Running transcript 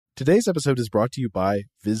Today's episode is brought to you by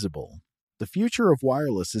Visible. The future of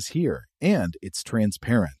wireless is here, and it's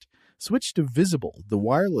transparent. Switch to Visible, the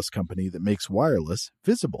wireless company that makes wireless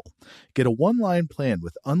visible. Get a one-line plan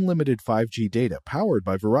with unlimited 5G data powered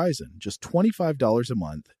by Verizon, just $25 a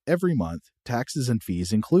month, every month, taxes and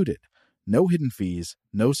fees included. No hidden fees,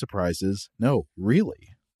 no surprises, no, really.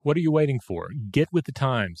 What are you waiting for? Get with the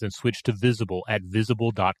times and switch to Visible at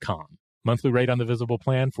Visible.com. Monthly rate on the Visible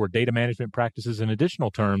plan for data management practices and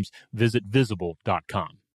additional terms, visit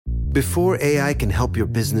Visible.com. Before AI can help your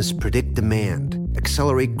business predict demand,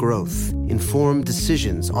 accelerate growth, inform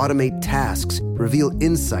decisions, automate tasks, reveal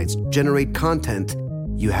insights, generate content,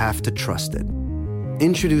 you have to trust it.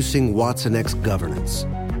 Introducing watsonx Governance,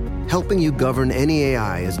 helping you govern any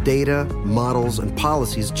AI as data, models, and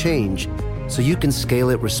policies change so you can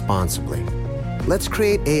scale it responsibly. Let's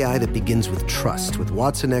create AI that begins with trust with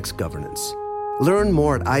watsonx Governance. Learn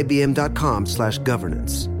more at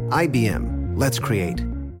ibm.com/governance. IBM, let's create.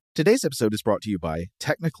 Today's episode is brought to you by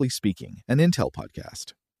Technically Speaking, an Intel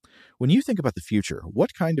podcast. When you think about the future,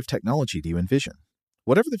 what kind of technology do you envision?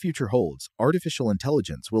 Whatever the future holds, artificial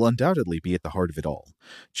intelligence will undoubtedly be at the heart of it all.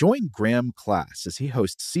 Join Graham Class as he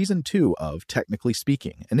hosts Season 2 of Technically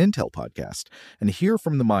Speaking, an Intel podcast, and hear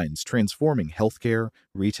from the minds transforming healthcare,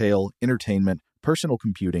 retail, entertainment, personal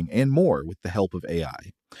computing, and more with the help of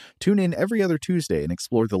AI. Tune in every other Tuesday and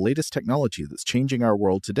explore the latest technology that's changing our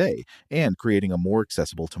world today and creating a more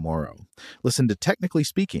accessible tomorrow. Listen to Technically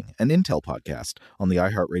Speaking, an Intel podcast on the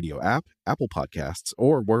iHeartRadio app, Apple Podcasts,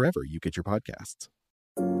 or wherever you get your podcasts.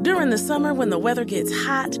 During the summer when the weather gets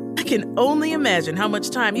hot, I can only imagine how much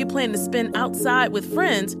time you plan to spend outside with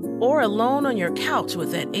friends or alone on your couch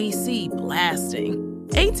with that AC blasting.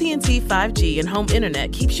 AT&T 5G and home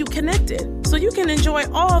internet keeps you connected, so you can enjoy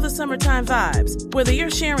all the summertime vibes, whether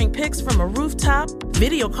you're sharing pics from a rooftop,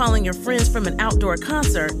 video calling your friends from an outdoor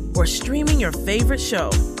concert, or streaming your favorite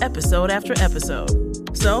show, episode after episode.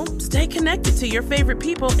 So, stay connected to your favorite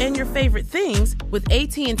people and your favorite things with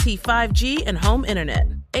AT&T 5G and home internet.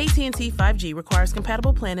 AT&T 5G requires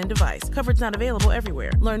compatible plan and device. Coverage not available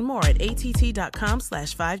everywhere. Learn more at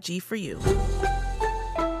att.com/5G for you.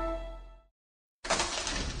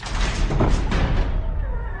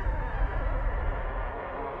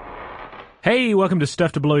 Hey, welcome to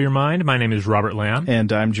Stuff to Blow Your Mind. My name is Robert Lamb.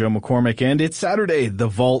 And I'm Joe McCormick, and it's Saturday. The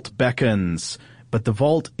vault beckons. But the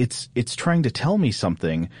vault, it's trying to tell me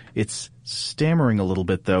something. It's stammering a little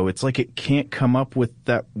bit, though. It's like it can't come up with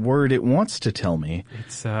that word it wants to tell me.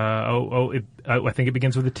 It's, I think it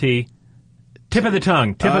begins with a T. Tip of the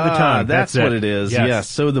tongue. Tip of the tongue. That's what it is. Yes.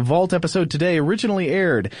 So the Vault episode today originally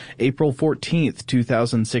aired April 14th,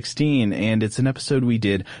 2016, and it's an episode we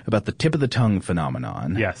did about the tip of the tongue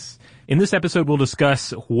phenomenon. Yes. In this episode, we'll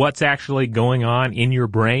discuss what's actually going on in your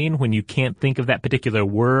brain when you can't think of that particular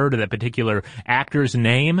word or that particular actor's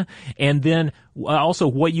name, and then also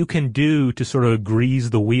what you can do to sort of grease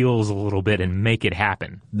the wheels a little bit and make it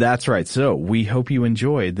happen. That's right. So we hope you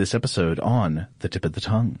enjoyed this episode on the tip of the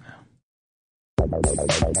tongue.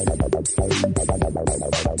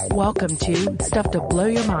 Welcome to Stuff to Blow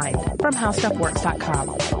Your Mind from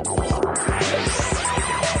HowStuffWorks.com.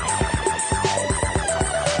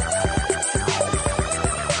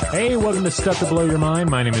 Hey, welcome to Stuff to Blow Your Mind.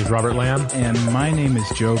 My name is Robert Lamb. And my name is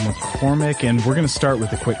Joe McCormick, and we're going to start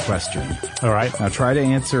with a quick question. All right. Now try to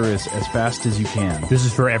answer as fast as you can. This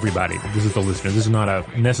is for everybody. This is the listener. This is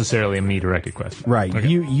not necessarily a me-directed question. Right. Okay.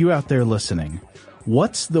 You out there listening.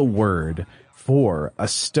 What's the word for a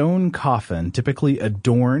stone coffin typically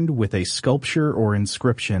adorned with a sculpture or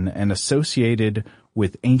inscription and associated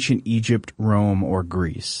with ancient Egypt, Rome, or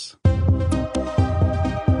Greece?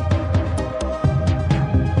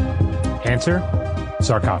 Answer,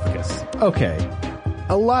 sarcophagus. Okay.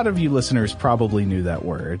 A lot of you listeners probably knew that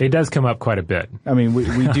word. It does come up quite a bit. I mean,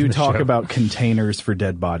 we do talk show. about containers for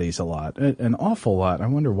dead bodies a lot, an awful lot. I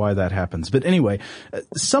wonder why that happens. But anyway,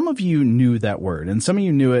 some of you knew that word, and some of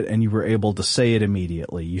you knew it and you were able to say it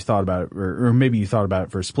immediately. You thought about it, or maybe you thought about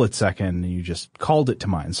it for a split second and you just called it to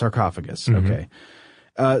mind, sarcophagus. Mm-hmm. Okay.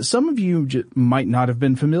 Some of you might not have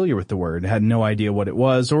been familiar with the word, had no idea what it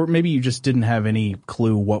was, or maybe you just didn't have any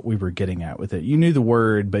clue what we were getting at with it. You knew the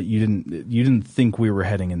word, but you didn't think we were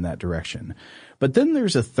heading in that direction. But then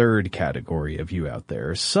there's a third category of you out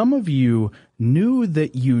there. Some of you knew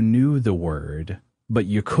that you knew the word, but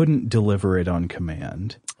you couldn't deliver it on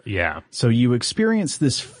command. Yeah. So you experience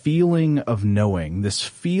this feeling of knowing, this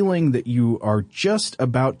feeling that you are just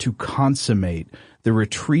about to consummate the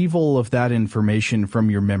retrieval of that information from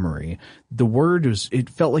your memory. The word it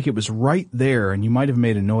felt like it was right there, and you might have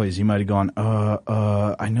made a noise. You might have gone,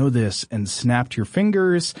 I know this, and snapped your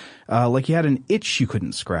fingers, like you had an itch you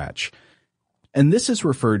couldn't scratch. And this is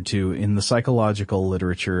referred to in the psychological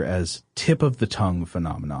literature as tip of the tongue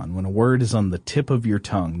phenomenon. When a word is on the tip of your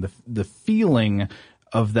tongue, the feeling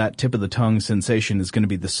of that tip of the tongue sensation is going to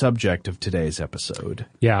be the subject of today's episode.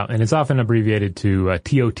 Yeah, and it's often abbreviated to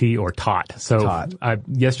TOT or TOT. So TOT. I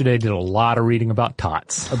yesterday did a lot of reading about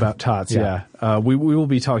TOTs. About TOTs, yeah. We will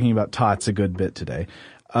be talking about TOTs a good bit today.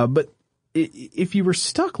 But if you were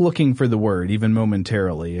stuck looking for the word, even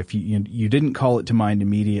momentarily, if you didn't call it to mind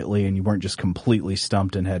immediately and you weren't just completely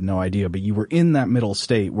stumped and had no idea, but you were in that middle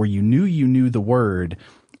state where you knew the word,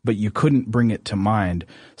 but you couldn't bring it to mind,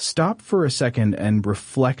 stop for a second and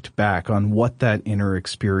reflect back on what that inner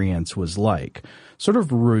experience was like. Sort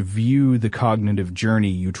of review the cognitive journey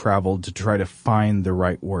you traveled to try to find the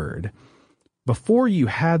right word. Before you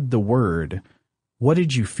had the word, what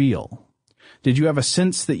did you feel? Did you have a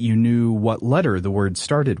sense that you knew what letter the word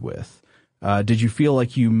started with? Did you feel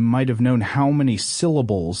like you might have known how many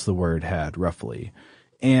syllables the word had, roughly?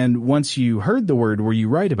 And once you heard the word, were you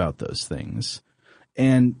right about those things?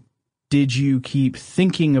 And did you keep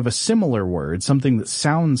thinking of a similar word, something that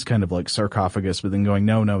sounds kind of like sarcophagus, but then going,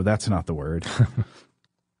 no, that's not the word?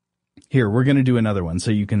 Here, we're going to do another one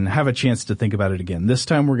so you can have a chance to think about it again. This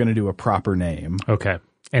time we're going to do a proper name. Okay.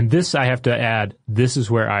 And this, I have to add, this is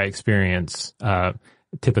where I experience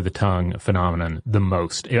tip of the tongue phenomenon the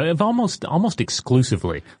most, almost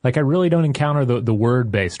exclusively. Like, I really don't encounter the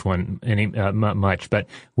word-based one much, but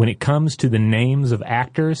when it comes to the names of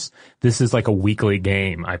actors, this is like a weekly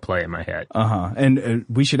game I play in my head. And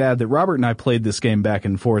we should add that Robert and I played this game back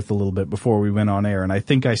and forth a little bit before we went on air, and I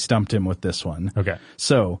think I stumped him with this one. Okay.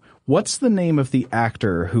 So, what's the name of the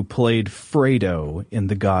actor who played Fredo in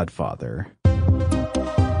The Godfather?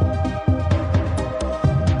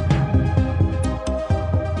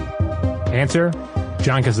 Answer,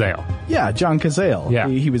 John Cazale. Yeah, John Cazale. Yeah.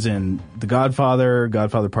 He was in The Godfather,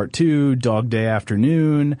 Godfather Part 2, Dog Day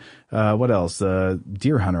Afternoon, what else?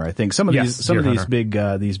 Deer Hunter, I think. Some of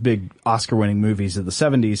these big Oscar-winning movies of the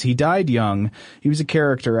 70s. He died young. He was a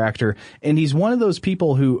character actor, and he's one of those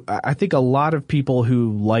people who, I think a lot of people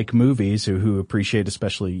who like movies, who appreciate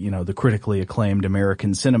especially, the critically acclaimed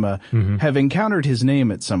American cinema, have encountered his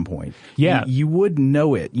name at some point. Yeah. You would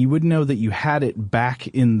know it. You would know that you had it back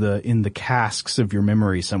in the casks of your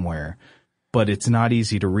memory somewhere, but it's not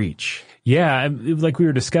easy to reach. Yeah, like we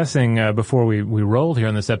were discussing before we rolled here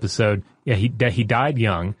on this episode, yeah, he died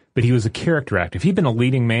young, but he was a character actor. If he'd been a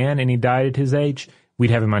leading man and he died at his age,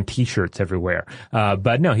 we'd have him on T-shirts everywhere.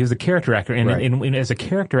 But no, he was a character actor. And, right. and as a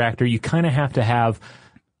character actor, you kind of have to have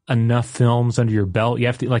enough films under your belt. You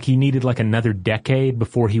have to, he needed another decade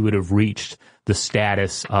before he would have reached the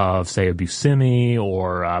status of, say, a Buscemi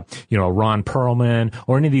or, a Ron Perlman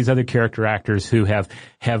or any of these other character actors who have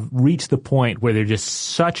reached the point where they're just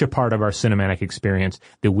such a part of our cinematic experience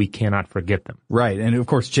that we cannot forget them. Right. And of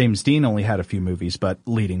course, James Dean only had a few movies, but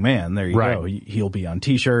leading man, there you go. He'll be on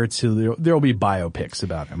T-shirts. There'll be biopics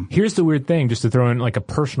about him. Here's the weird thing, just to throw in a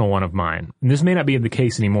personal one of mine. And this may not be the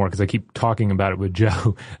case anymore because I keep talking about it with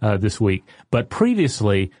Joe this week. But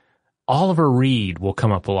previously, Oliver Reed will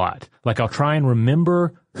come up a lot. I'll try and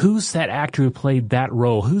remember who's that actor who played that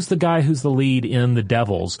role. Who's the guy who's the lead in The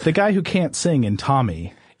Devils? The guy who can't sing in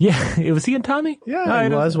Tommy. Yeah, was he in Tommy? Yeah,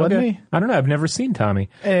 he wasn't he? I don't know. I've never seen Tommy.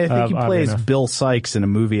 I think he plays Bill Sykes in a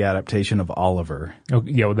movie adaptation of Oliver. Oh,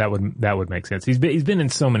 yeah, well, that would make sense. He's been in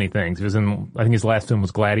so many things. He was in, I think his last film was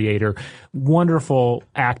Gladiator. Wonderful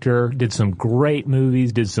actor. Did some great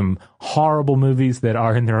movies. Did some horrible movies that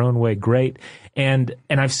are in their own way great. And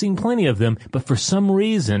I've seen plenty of them, but for some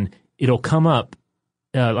reason it'll come up.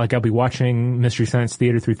 I'll be watching Mystery Science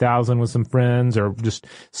Theater 3000 with some friends or just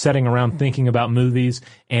sitting around thinking about movies,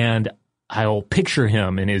 and I'll picture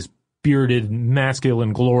him in his bearded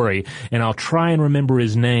masculine glory, and I'll try and remember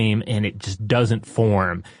his name, and it just doesn't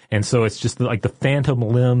form. And so it's just like the phantom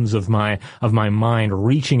limbs of my mind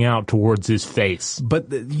reaching out towards his face.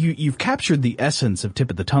 But you've captured the essence of tip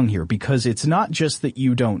of the tongue here, because it's not just that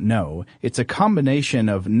you don't know. It's a combination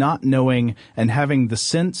of not knowing and having the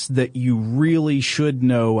sense that you really should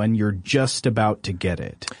know and you're just about to get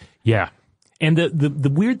it. Yeah. And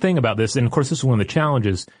the weird thing about this, and of course this is one of the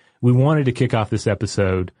challenges, we wanted to kick off this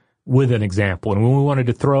episode with an example, and we wanted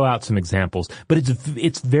to throw out some examples, but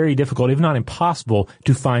it's very difficult, if not impossible,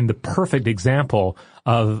 to find the perfect example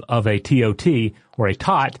of a TOT or a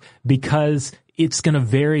TOT, because it's going to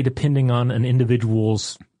vary depending on an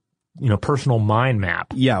individual's personal mind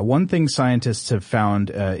map. Yeah, one thing scientists have found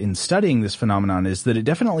in studying this phenomenon is that it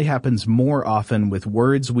definitely happens more often with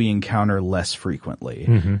words we encounter less frequently.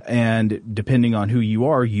 Mm-hmm. And depending on who you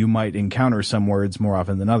are, you might encounter some words more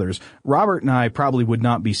often than others. Robert and I probably would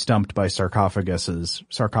not be stumped by sarcophagus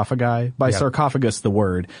the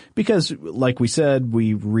word, because like we said,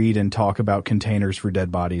 we read and talk about containers for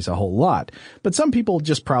dead bodies a whole lot. But some people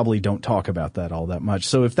just probably don't talk about that all that much.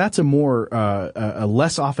 So if that's a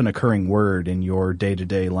less often occurring word in your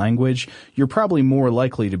day-to-day language, you're probably more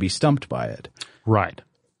likely to be stumped by it. Right.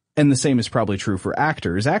 And the same is probably true for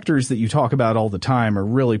actors. Actors that you talk about all the time are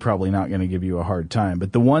really probably not going to give you a hard time.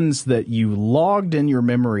 But the ones that you logged in your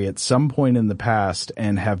memory at some point in the past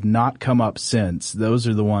and have not come up since, those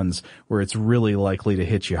are the ones where it's really likely to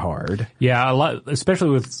hit you hard. Yeah, a lot, especially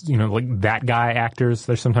with, like that guy actors,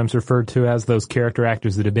 they're sometimes referred to as those character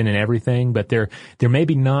actors that have been in everything, but they're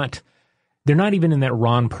maybe not. They're not even in that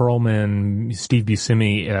Ron Perlman, Steve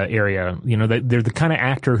Buscemi area. They're the kind of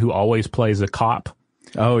actor who always plays a cop.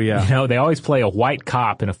 Oh, yeah. They always play a white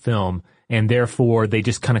cop in a film, and therefore they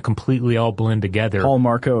just kind of completely all blend together. Paul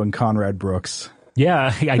Marco and Conrad Brooks.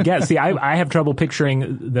 Yeah, I guess. See, I have trouble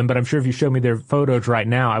picturing them, but I'm sure if you showed me their photos right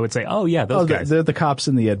now, I would say, oh, yeah, those guys. They're the cops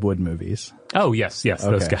in the Ed Wood movies. Oh, yes,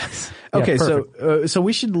 those guys. Okay, yeah, so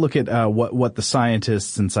we should look at what the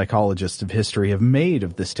scientists and psychologists of history have made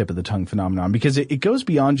of this tip of the tongue phenomenon, because it goes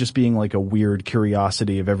beyond just being like a weird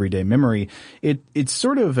curiosity of everyday memory. It's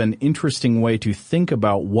sort of an interesting way to think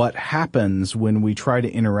about what happens when we try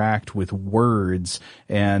to interact with words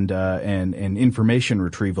and information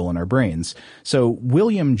retrieval in our brains. So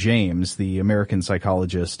William James, the American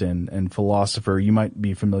psychologist and philosopher, you might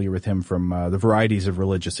be familiar with him from The Varieties of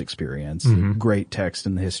Religious Experience. Mm-hmm. Great text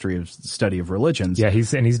in the history of study of religions. Yeah, he's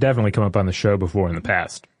definitely come up on the show before in the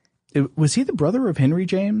past. Was he the brother of Henry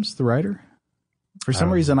James, the writer? For some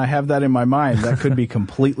reason, I have that in my mind. That could be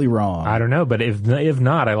completely wrong. I don't know, but if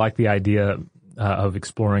not, I like the idea of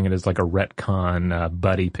exploring it as like a retcon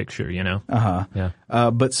buddy picture, Uh-huh. Yeah.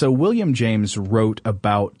 But so William James wrote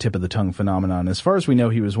about tip of the tongue phenomenon. As far as we know,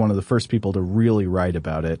 he was one of the first people to really write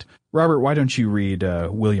about it. Robert, why don't you read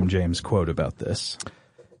William James' quote about this?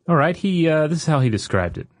 All right, this is how he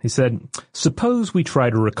described it. He said, "Suppose we try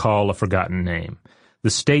to recall a forgotten name. The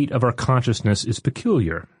state of our consciousness is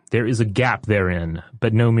peculiar. There is a gap therein,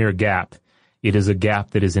 but no mere gap. It is a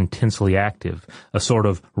gap that is intensely active. A sort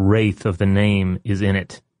of wraith of the name is in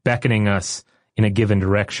it, beckoning us in a given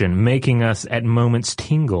direction, making us at moments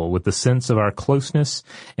tingle with the sense of our closeness,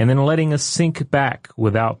 and then letting us sink back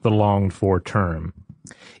without the longed-for term.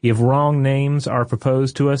 If wrong names are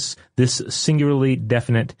proposed to us, this singularly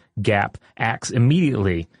definite gap acts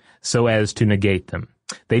immediately so as to negate them.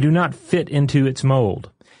 They do not fit into its mold,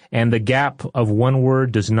 and the gap of one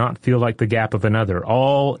word does not feel like the gap of another,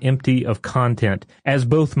 all empty of content, as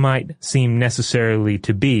both might seem necessarily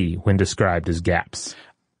to be when described as gaps."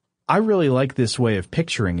 I really like this way of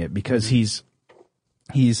picturing it, because he's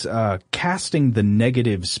casting the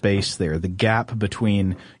negative space there, the gap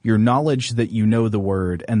between your knowledge that you know the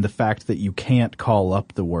word and the fact that you can't call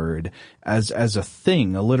up the word as a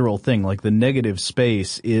thing, a literal thing. Like the negative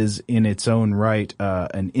space is in its own right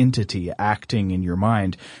an entity acting in your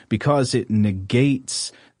mind, because it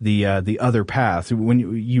negates the other path. When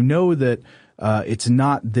you know that it's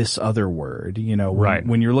not this other word, right.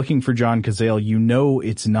 When you're looking for John Cazale,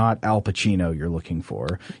 it's not Al Pacino you're looking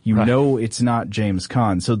for. Know it's not James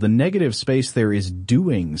Caan. So the negative space there is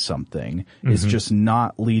doing something. Mm-hmm. It's just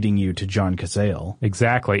not leading you to John Cazale.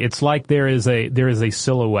 Exactly. It's like there is a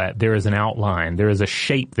silhouette, there is an outline, there is a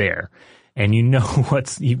shape there, and you know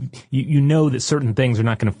that certain things are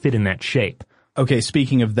not going to fit in that shape. Okay,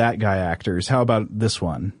 speaking of that guy actors, how about this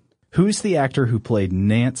one? Who's the actor who played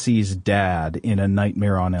Nancy's dad in A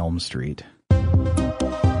Nightmare on Elm Street?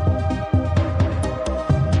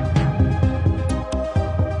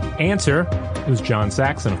 Answer. It was John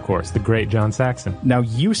Saxon, of course, the great John Saxon. Now,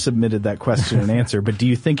 you submitted that question and answer, but do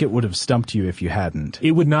you think it would have stumped you if you hadn't?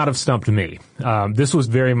 It would not have stumped me. This was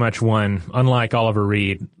very much one, unlike Oliver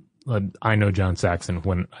Reed, I know John Saxon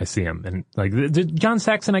when I see him. And like John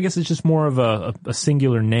Saxon, I guess, is just more of a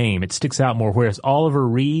singular name. It sticks out more. Whereas Oliver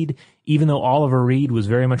Reed, even though Oliver Reed was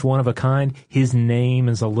very much one of a kind, his name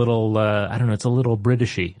is a little, it's a little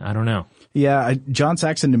Britishy. I don't know. Yeah, John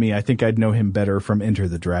Saxon, to me, I think I'd know him better from Enter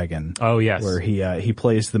the Dragon. Oh, yes. Where he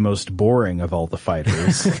plays the most boring of all the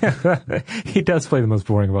fighters. He does play the most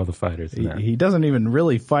boring of all the fighters. He doesn't even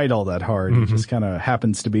really fight all that hard. Mm-hmm. He just kind of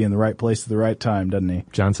happens to be in the right place at the right time, doesn't he?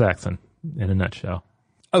 John Saxon, in a nutshell.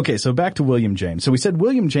 Okay, so back to William James. So we said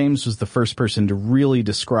William James was the first person to really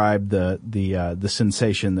describe the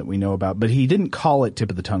sensation that we know about, but he didn't call it tip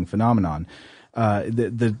of the tongue phenomenon.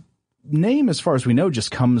 The name, as far as we know,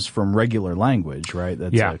 just comes from regular language, right?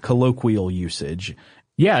 That's a colloquial usage.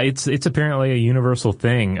 Yeah, it's apparently a universal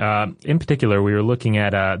thing. In particular, we were looking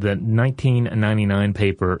at the 1999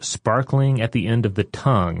 paper, Sparkling at the End of the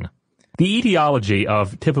Tongue, the etiology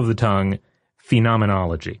of tip of the tongue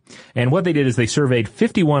phenomenology. And what they did is they surveyed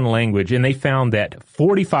 51 language, and they found that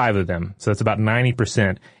 45 of them, so that's about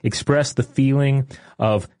 90%, expressed the feeling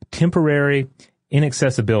of temporary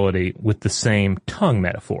inaccessibility with the same tongue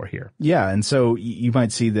metaphor here. Yeah, and so you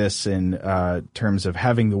might see this in terms of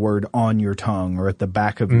having the word on your tongue or at the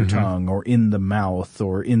back of your tongue or in the mouth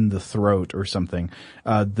or in the throat or something.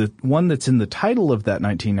 The one that's in the title of that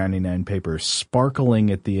 1999 paper,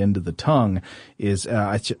 Sparkling at the End of the Tongue, is,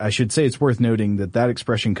 I should say it's worth noting that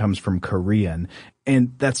expression comes from Korean.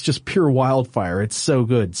 And that's just pure wildfire. It's so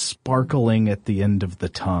good. Sparkling at the end of the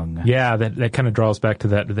tongue. Yeah, that kind of draws back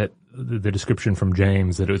to the description from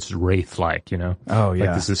James that it's wraith-like, you know? Oh, yeah.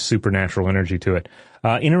 Like this is supernatural energy to it.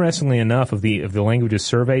 Interestingly enough, of the languages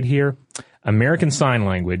surveyed here, American Sign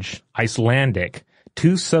Language, Icelandic,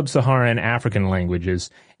 2 sub-Saharan African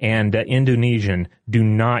languages, and Indonesian do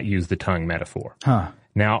not use the tongue metaphor. Huh.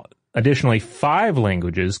 Now, additionally, 5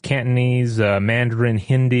 languages, Cantonese, Mandarin,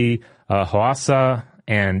 Hindi, Hausa,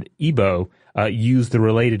 and Igbo, use the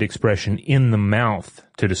related expression in the mouth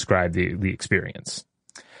to describe the experience.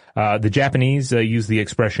 The Japanese use the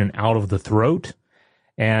expression out of the throat,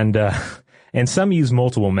 and some use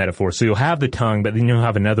multiple metaphors. So you'll have the tongue, but then you'll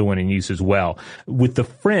have another one in use as well. With the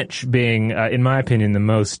French being, in my opinion, the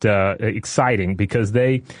most exciting, because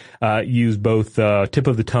they use both tip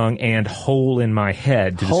of the tongue and hole in my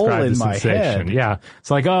head to describe the sensation. Yeah,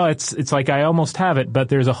 it's like, oh, it's like I almost have it, but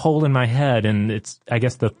there's a hole in my head, and I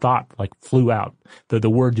guess the thought like flew out. The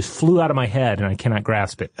word just flew out of my head, and I cannot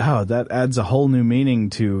grasp it. Oh, that adds a whole new meaning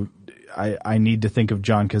to. I need to think of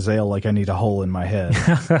John Cazale like I need a hole in my head.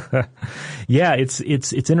 Yeah, it's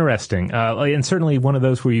interesting, and certainly one of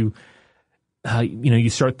those where you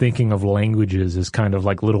start thinking of languages as kind of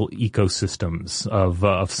like little ecosystems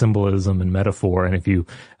of symbolism and metaphor, and if you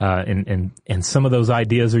and some of those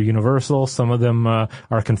ideas are universal, some of them are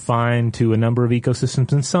confined to a number of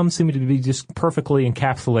ecosystems, and some seem to be just perfectly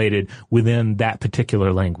encapsulated within that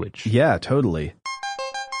particular language. Yeah, totally.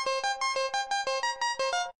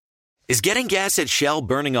 Is getting gas at Shell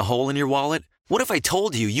burning a hole in your wallet? What if I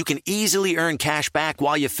told you you can easily earn cash back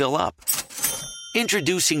while you fill up?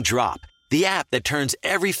 Introducing Drop, the app that turns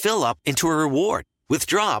every fill up into a reward. With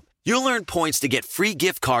Drop, you'll earn points to get free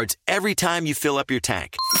gift cards every time you fill up your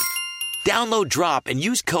tank. Download Drop and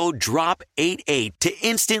use code DROP88 to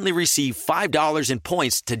instantly receive $5 in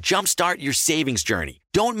points to jumpstart your savings journey.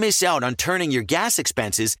 Don't miss out on turning your gas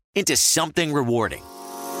expenses into something rewarding.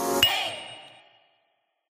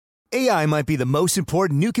 AI might be the most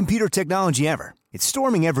important new computer technology ever. It's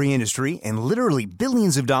storming every industry, and literally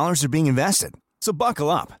billions of dollars are being invested. So buckle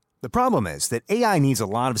up. The problem is that AI needs a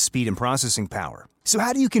lot of speed and processing power. So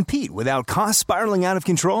how do you compete without costs spiraling out of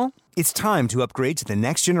control? It's time to upgrade to the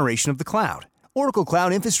next generation of the cloud. Oracle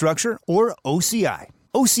Cloud Infrastructure, or OCI.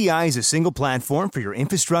 OCI is a single platform for your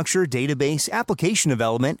infrastructure, database, application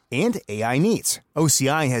development, and AI needs.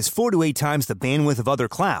 OCI has 4 to 8 times the bandwidth of other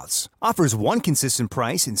clouds, offers one consistent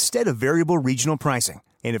price instead of variable regional pricing.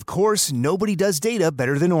 And of course, nobody does data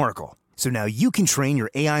better than Oracle. So now you can train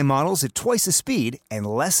your AI models at twice the speed and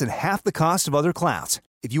less than half the cost of other clouds.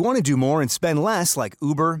 If you want to do more and spend less like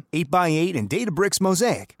Uber, 8x8, and Databricks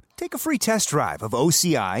Mosaic, take a free test drive of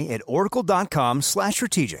OCI at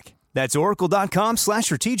oracle.com/strategic. That's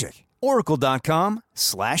oracle.com/strategic.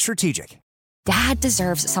 Oracle.com/strategic. Dad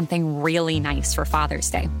deserves something really nice for Father's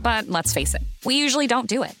Day, but let's face it, we usually don't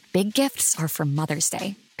do it. Big gifts are for Mother's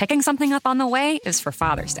Day. Picking something up on the way is for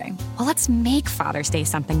Father's Day. Well, let's make Father's Day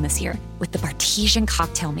something this year with the Bartesian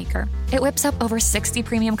Cocktail Maker. It whips up over 60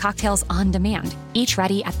 premium cocktails on demand, each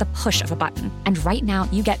ready at the push of a button. And right now,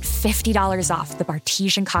 you get $50 off the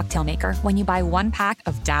Bartesian Cocktail Maker when you buy 1 pack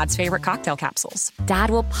of Dad's favorite cocktail capsules. Dad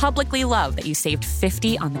will publicly love that you saved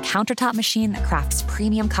 $50 on the countertop machine that crafts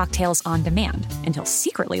premium cocktails on demand. And he'll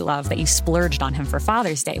secretly love that you splurged on him for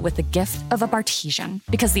Father's Day with the gift of a Bartesian.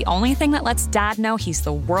 Because the only thing that lets Dad know he's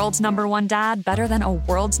the world's #1 dad better than a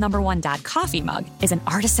world's #1 dad coffee mug is an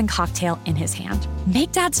artisan cocktail in his hand.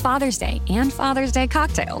 Make Dad's Father's Day and Father's Day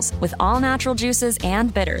cocktails with all natural juices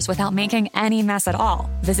and bitters without making any mess at all.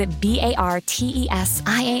 Visit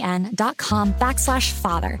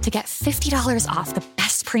BARTESIAN.com/father to get $50 off the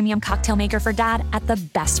best premium cocktail maker for Dad at the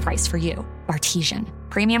best price for you. Bartesian.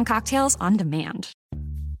 Premium cocktails on demand.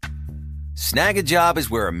 Snag a Job is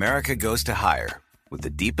where America goes to hire, with the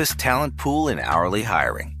deepest talent pool in hourly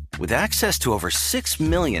hiring. With access to over 6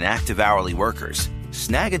 million active hourly workers,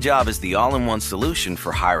 Snag a Job is the all-in-one solution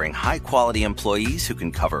for hiring high-quality employees who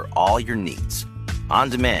can cover all your needs. On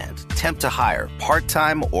demand, temp to hire,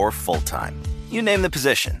 part-time or full-time. You name the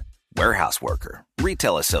position. Warehouse worker,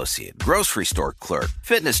 retail associate, grocery store clerk,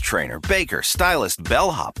 fitness trainer, baker, stylist,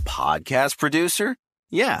 bellhop, podcast producer.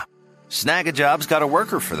 Yeah, Snag a Job's got a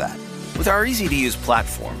worker for that. With our easy-to-use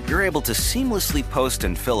platform, you're able to seamlessly post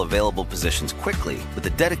and fill available positions quickly with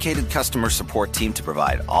a dedicated customer support team to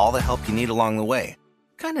provide all the help you need along the way.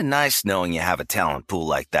 Kind of nice knowing you have a talent pool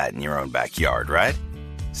like that in your own backyard, right?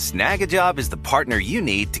 Snag a Job is the partner you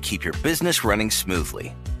need to keep your business running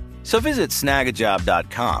smoothly. So visit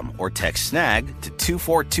snagajob.com or text snag to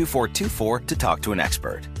 242424 to talk to an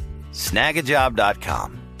expert.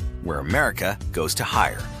 Snagajob.com, where America goes to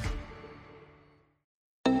hire.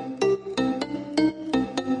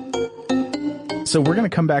 So we're going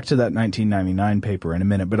to come back to that 1999 paper in a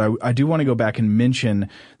minute, but I do want to go back and mention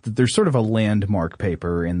that there's sort of a landmark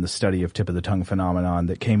paper in the study of tip-of-the-tongue phenomenon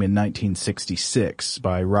that came in 1966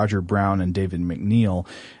 by Roger Brown and David McNeil,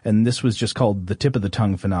 and this was just called The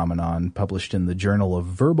Tip-of-the-Tongue Phenomenon, published in the Journal of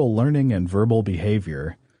Verbal Learning and Verbal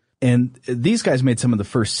Behavior. And these guys made some of the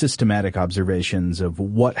first systematic observations of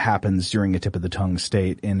what happens during a tip-of-the-tongue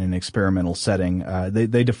state in an experimental setting.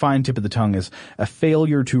 They define tip-of-the-tongue as a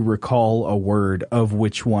failure to recall a word of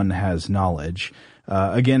which one has knowledge.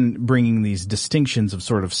 Again, bringing these distinctions of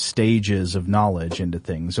sort of stages of knowledge into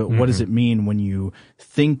things. So what does it mean when you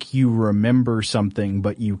think you remember something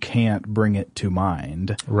but you can't bring it to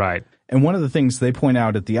mind? Right. And one of the things they point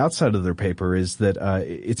out at the outside of their paper is that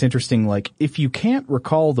it's interesting, like, if you can't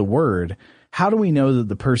recall the word, how do we know that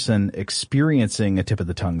the person experiencing a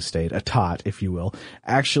tip-of-the-tongue state, a tot, if you will,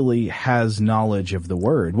 actually has knowledge of the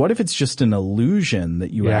word? What if it's just an illusion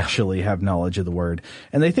that you actually have knowledge of the word?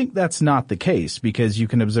 And they think that's not the case because you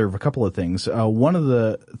can observe a couple of things. One of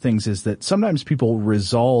the things is that sometimes people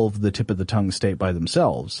resolve the tip-of-the-tongue state by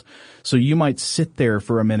themselves. So you might sit there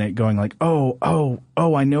for a minute going like, oh,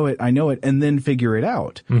 I know it, and then figure it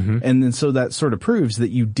out. And then so that sort of proves that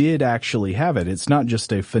you did actually have it. It's not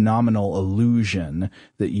just a phenomenal illusion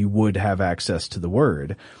that you would have access to the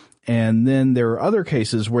word. And then there are other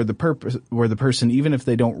cases where the person, even if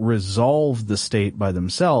they don't resolve the state by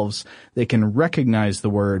themselves, they can recognize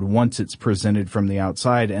the word once it's presented from the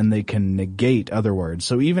outside, and they can negate other words.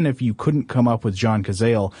 So even if you couldn't come up with John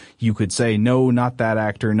Cazale, you could say, no, not that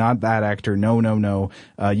actor, no.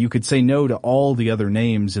 You could say no to all the other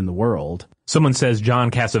names in the world. Someone says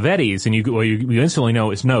John Cassavetes, and you instantly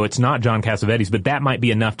know it's not John Cassavetes, but that might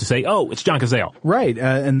be enough to say, oh, it's John Cazale. Right,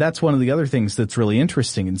 and that's one of the other things that's really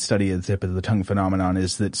interesting in study of the tip-of-the-tongue phenomenon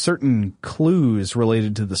is that certain clues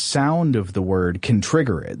related to the sound of the word can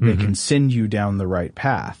trigger it. They can send you down the right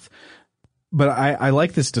path. But I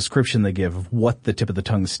like this description they give of what the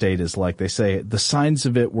tip-of-the-tongue state is like. They say, the signs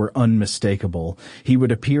of it were unmistakable. He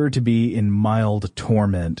would appear to be in mild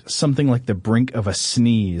torment, something like the brink of a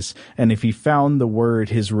sneeze, and if he found the word,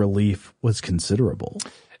 his relief was considerable.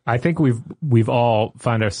 I think we've all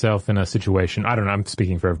found ourselves in a situation, I don't know, I'm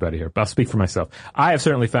speaking for everybody here, but I'll speak for myself. I have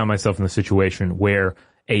certainly found myself in a situation where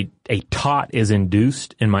a tot is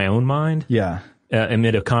induced in my own mind. Yeah.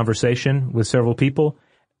 Amid a conversation with several people.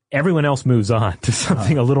 Everyone else moves on to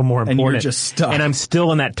something a little more important. And you're just stuck. And I'm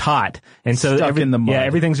still in that tot. And so stuck in the mud. Yeah,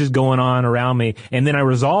 everything's just going on around me. And then I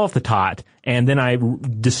resolve the tot, and then I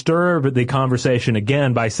disturb the conversation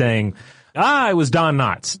again by saying, it was Don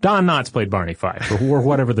Knotts. Don Knotts played Barney Fife, or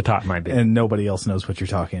whatever the tot might be. And nobody else knows what you're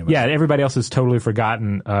talking about. Yeah, everybody else has totally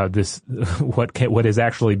forgotten what has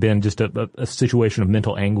actually been just a situation of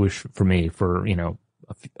mental anguish for me for,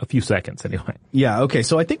 a few seconds anyway. Yeah. Okay.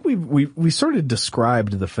 So I think we sort of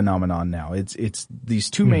described the phenomenon now. It's these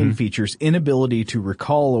two main features: inability to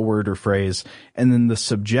recall a word or phrase, and then the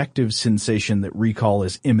subjective sensation that recall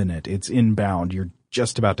is imminent. It's inbound. You're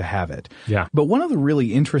just about to have it. Yeah. But one of the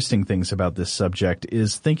really interesting things about this subject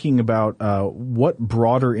is thinking about what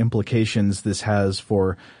broader implications this has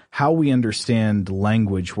for how we understand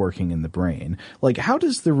language working in the brain. Like, how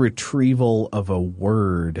does the retrieval of a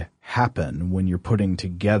word happen when you're putting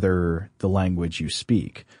together the language you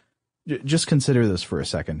speak? Just consider this for a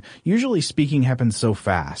second. Usually speaking happens so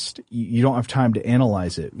fast, you don't have time to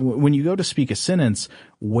analyze it. When you go to speak a sentence,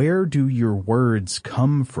 where do your words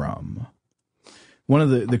come from? One of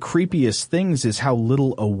the creepiest things is how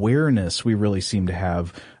little awareness we really seem to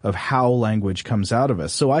have of how language comes out of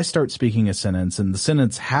us. So I start speaking a sentence, and the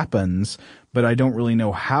sentence happens, but I don't really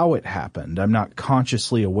know how it happened. I'm not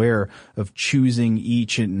consciously aware of choosing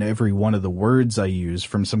each and every one of the words I use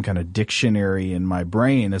from some kind of dictionary in my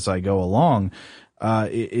brain as I go along.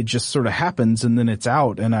 It just sort of happens and then it's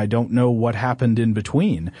out and I don't know what happened in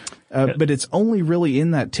between. But it's only really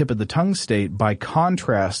in that tip of the tongue state, by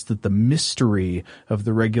contrast, that the mystery of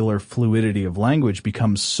the regular fluidity of language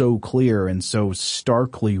becomes so clear and so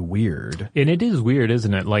starkly weird. And it is weird,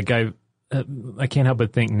 isn't it? Like I can't help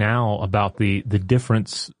but think now about the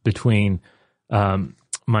difference between,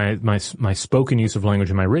 my spoken use of language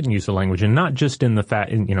and my written use of language, and not just in the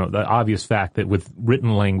fact, the obvious fact that with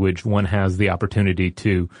written language one has the opportunity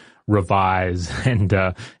to revise and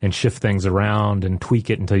shift things around and tweak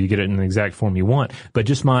it until you get it in the exact form you want, but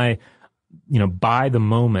just my by the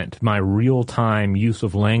moment, my real time use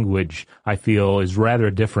of language, I feel, is rather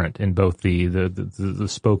different in both the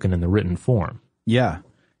spoken and the written form. Yeah.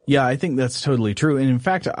 Yeah, I think that's totally true. And in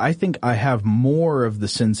fact, I think I have more of the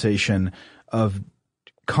sensation of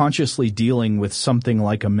consciously dealing with something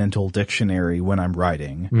like a mental dictionary when I'm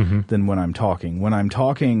writing than when I'm talking. When I'm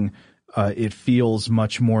talking, it feels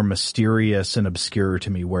much more mysterious and obscure to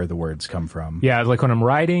me where the words come from. Yeah, like when I'm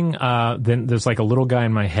writing, then there's like a little guy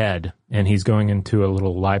in my head, and he's going into a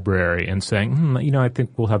little library and saying, I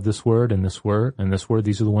think we'll have this word and this word and this word.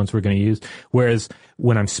 These are the ones we're going to use. Whereas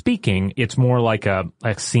when I'm speaking, it's more like a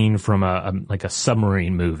scene from a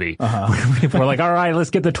submarine movie. Where people are like, all right, let's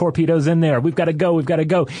get the torpedoes in there. We've got to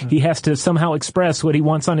go. He has to somehow express what he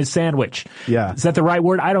wants on his sandwich. Yeah. Is that the right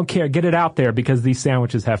word? I don't care. Get it out there because these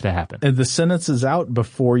sandwiches have to happen. And the sentence is out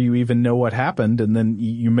before you even know what happened. And then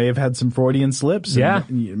you may have had some Freudian slips. Yeah.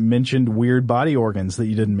 And you mentioned weird body organs that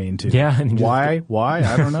you didn't mean to. Yeah. Why?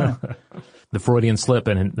 I don't know. The Freudian slip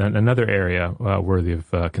and another area worthy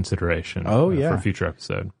of consideration for a future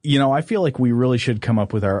episode. I feel like we really should come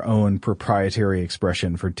up with our own proprietary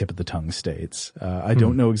expression for tip of the tongue states. I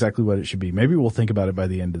don't know exactly what it should be. Maybe we'll think about it by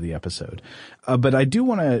the end of the episode. But I do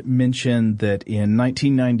want to mention that in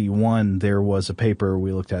 1991 there was a paper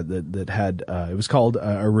we looked at that had it was called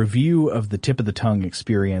A Review of the Tip of the Tongue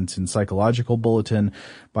Experience in Psychological Bulletin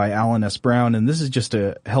by Alan S. Brown, and this is just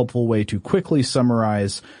a helpful way to quickly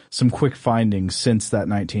summarize some quick findings since that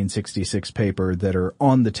 1966 paper that are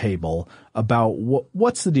on the table about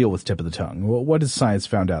what's the deal with tip of the tongue. What has science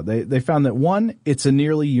found out? They found that, one, it's a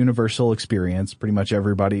nearly universal experience. Pretty much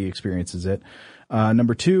everybody experiences it.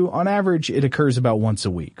 Number two, on average, it occurs about once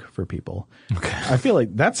a week for people. Okay. I feel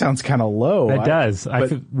like that sounds kind of low. That does.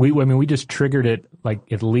 We just triggered it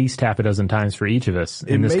like at least half a dozen times for each of us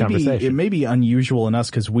in this conversation. It may be unusual in us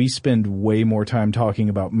because we spend way more time talking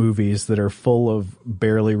about movies that are full of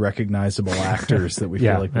barely recognizable actors that we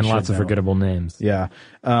feel like we and should lots of know. forgettable names. Yeah.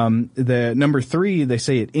 The number three, they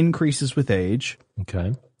say it increases with age.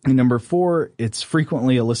 Okay. And number four, it's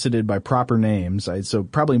frequently elicited by proper names. So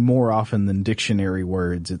probably more often than dictionary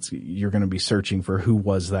words, you're going to be searching for who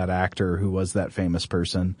was that actor, who was that famous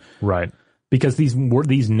person. Right. Because these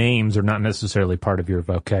names are not necessarily part of your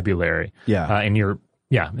vocabulary. Yeah.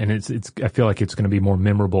 And it's I feel like it's going to be more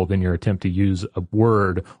memorable than your attempt to use a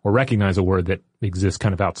word or recognize a word that exists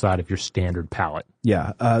kind of outside of your standard palate.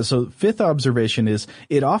 Yeah. So fifth observation is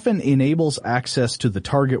it often enables access to the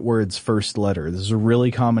target word's first letter. This is a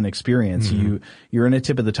really common experience. You're in a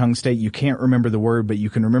tip of the tongue state. You can't remember the word, but you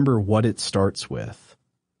can remember what it starts with.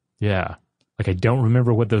 Yeah. Like I don't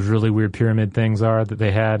remember what those really weird pyramid things are that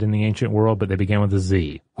they had in the ancient world, but they began with a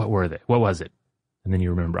Z. What were they? What was it? And then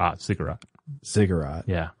you remember, ziggurat. Ziggurat.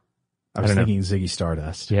 Yeah. I was thinking Ziggy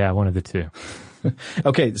Stardust. Yeah, one of the two.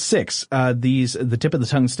 Okay, 6. The tip of the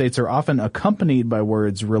tongue states are often accompanied by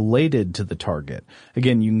words related to the target.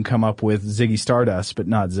 Again, you can come up with Ziggy Stardust, but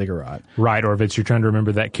not Ziggurat. Right, or if you're trying to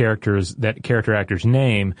remember that character actor's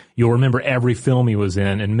name, you'll remember every film he was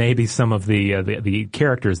in and maybe some of the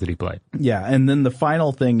characters that he played. Yeah, and then the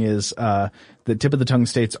final thing is the tip of the tongue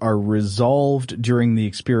states are resolved during the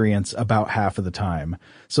experience about half of the time.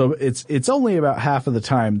 So it's only about half of the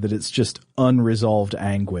time that it's just unresolved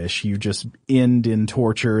anguish. You just end in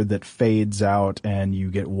torture that fades out and you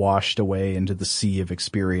get washed away into the sea of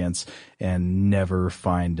experience and never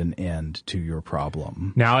find an end to your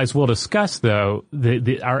problem. Now, as we'll discuss though,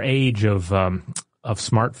 our age of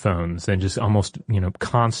smartphones and just almost,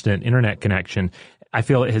 constant internet connection, I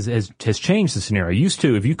feel it has changed the scenario. Used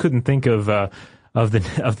to, if you couldn't think of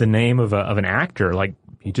the name of an actor, like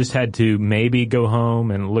you just had to maybe go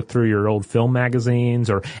home and look through your old film magazines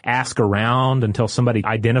or ask around until somebody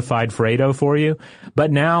identified Fredo for you.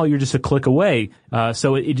 But now you're just a click away.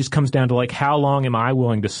 So it just comes down to like, how long am I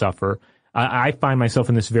willing to suffer? I find myself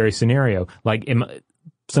in this very scenario. Like,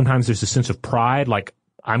 sometimes there's a sense of pride, like,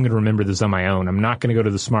 I'm going to remember this on my own. I'm not going to go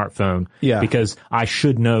to the smartphone because I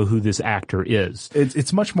should know who this actor is.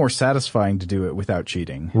 It's much more satisfying to do it without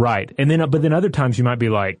cheating. Right. But then other times you might be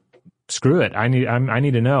like, screw it. I need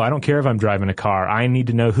to know. I don't care if I'm driving a car. I need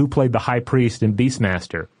to know who played the High Priest in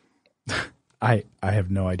Beastmaster. I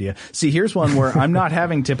have no idea. See, here's one where I'm not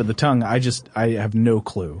having tip of the tongue. I have no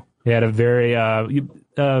clue. He had a very, he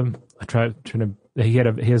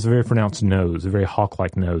has a very pronounced nose, a very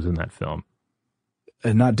hawk-like nose in that film.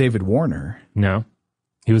 Not David Warner. No.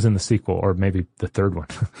 He was in the sequel, or maybe the third one.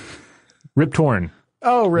 Rip Torn.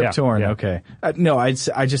 Oh, Rip Torn. Yeah. Okay. No, I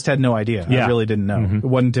just had no idea. I really didn't know. It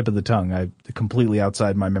wasn't tip of the tongue. Completely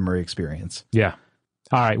outside my memory experience. Yeah.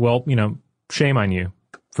 All right. Well, shame on you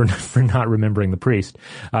for not remembering the priest.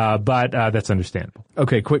 But that's understandable.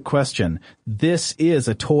 Okay. Quick question. This is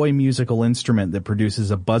a toy musical instrument that produces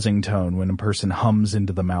a buzzing tone when a person hums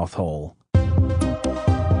into the mouth hole.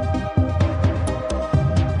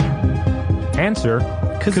 Answer: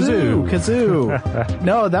 kazoo.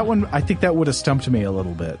 No, that one, I think that would have stumped me a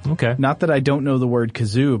little bit. Okay. Not that I don't know the word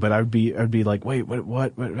kazoo, but I'd be like, wait,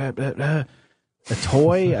 what? A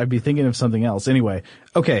toy? I'd be thinking of something else. Anyway.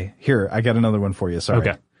 Okay. Here, I got another one for you. Sorry.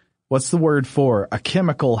 Okay. What's the word for a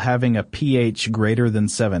chemical having a pH greater than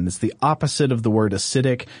 7? It's the opposite of the word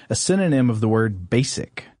acidic, a synonym of the word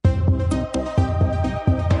basic.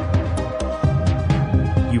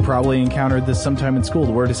 You probably encountered this sometime in school.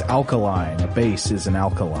 The word is alkaline. A base is an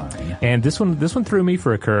alkaline. And this one threw me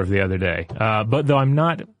for a curve the other day. But though I'm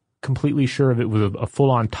not completely sure if it was a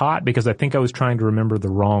full-on tot, because I think I was trying to remember the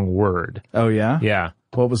wrong word. Oh, yeah? Yeah.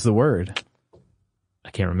 What was the word?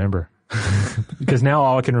 I can't remember. Because now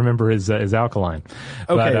all I can remember is alkaline.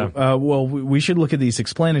 Okay, well, we should look at these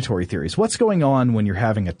explanatory theories. What's going on when you're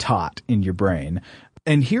having a tot in your brain?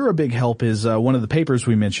 And here a big help is one of the papers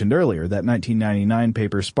we mentioned earlier, that 1999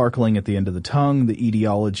 paper, Sparkling at the End of the Tongue, the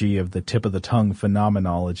Etiology of the Tip of the Tongue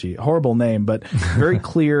Phenomenology. Horrible name, but very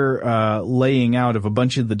clear laying out of a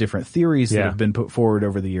bunch of the different theories that have been put forward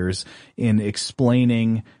over the years in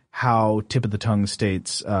explaining how tip of the tongue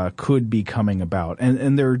states could be coming about.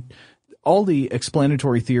 And they're all the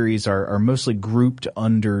explanatory theories are mostly grouped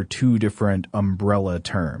under two different umbrella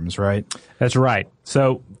terms, right? That's right.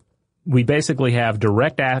 So we basically have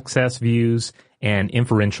direct access views and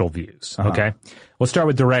inferential views, okay? We'll start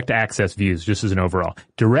with direct access views, just as an overall.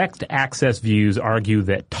 Direct access views argue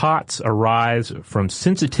that TOTs arise from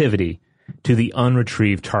sensitivity to the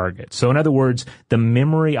unretrieved target. So in other words, the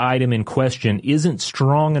memory item in question isn't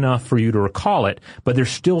strong enough for you to recall it, but they're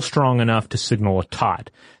still strong enough to signal a tot.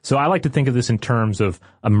 So I like to think of this in terms of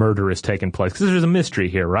a murder has taken place, because there's a mystery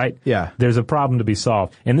here, right? Yeah. There's a problem to be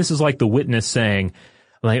solved. And this is like the witness saying,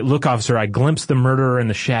 like, look, officer, I glimpsed the murderer in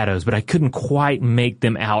the shadows, but I couldn't quite make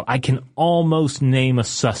them out. I can almost name a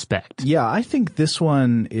suspect. Yeah, I think this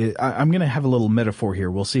one is, I'm going to have a little metaphor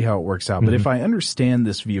here. We'll see how it works out. But if I understand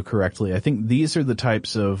this view correctly, I think these are the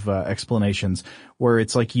types of explanations where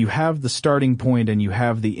it's like you have the starting point and you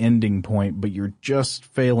have the ending point, but you're just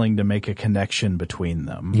failing to make a connection between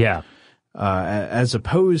them. Yeah. As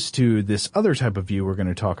opposed to this other type of view we're going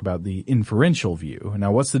to talk about, the inferential view.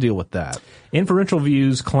 Now, what's the deal with that? Inferential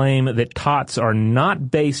views claim that TOTs are not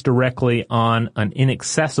based directly on an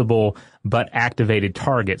inaccessible but activated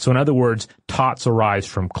target. So in other words, TOTs arise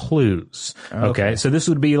from clues. Okay. So this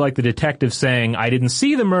would be like the detective saying, I didn't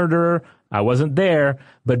see the murderer, I wasn't there,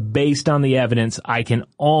 but based on the evidence, I can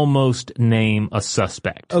almost name a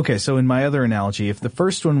suspect. Okay, so in my other analogy, if the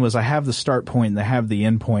first one was I have the start point and I have the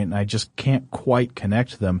end point and I just can't quite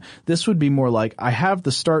connect them, this would be more like I have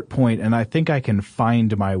the start point and I think I can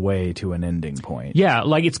find my way to an ending point. Yeah,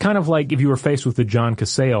 like it's kind of like if you were faced with the John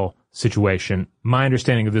Casale situation, my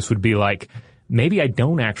understanding of this would be like, maybe I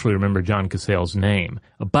don't actually remember John Casale's name,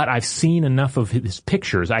 but I've seen enough of his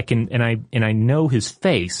pictures. I can, and I know his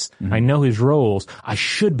face. I know his roles. I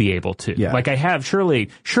should be able to. Yeah. Like I have, surely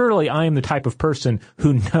I am the type of person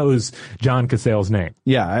who knows John Casale's name.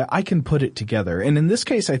 Yeah, I can put it together. And in this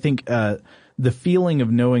case, I think, the feeling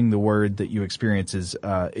of knowing the word that you experience is,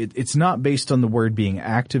 it's not based on the word being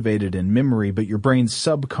activated in memory, but your brain's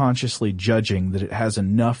subconsciously judging that it has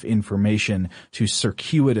enough information to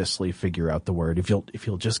circuitously figure out the word. If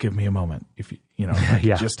you'll just give me a moment, if you know,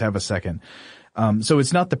 just have a second. So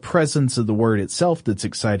it's not the presence of the word itself that's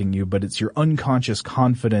exciting you, but it's your unconscious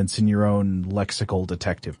confidence in your own lexical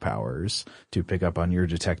detective powers, to pick up on your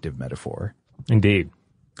detective metaphor. Indeed.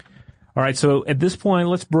 All right. So at this point,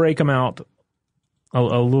 let's break them out a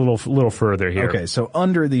little further here. Okay, so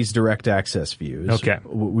under these direct access views,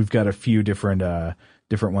 we've got a few different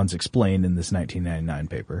ones explained in this 1999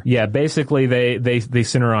 paper. Yeah, basically they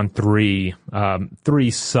center on three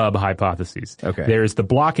sub hypotheses. Okay. There's the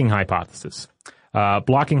blocking hypothesis.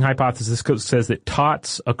 Blocking hypothesis says that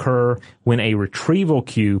TOTS occur when a retrieval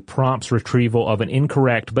queue prompts retrieval of an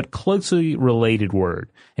incorrect but closely related word,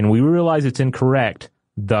 and we realize it's incorrect,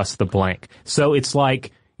 thus the blank. So it's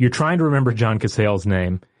like you're trying to remember John Cassell's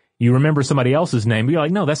name. You remember somebody else's name, but you're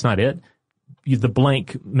like, no, that's not it. The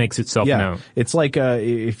blank makes itself known. It's like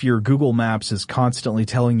if your Google Maps is constantly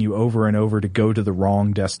telling you over and over to go to the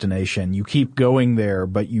wrong destination. You keep going there,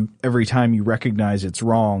 but every time you recognize it's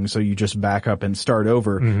wrong, so you just back up and start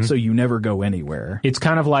over, so you never go anywhere. It's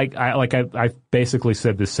kind of like I basically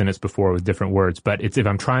said this sentence before with different words, but it's if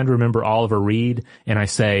I'm trying to remember Oliver Reed and I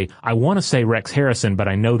say, I want to say Rex Harrison, but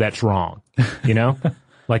I know that's wrong. You know?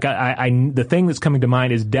 Like the thing that's coming to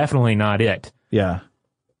mind is definitely not it. Yeah.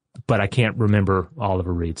 But I can't remember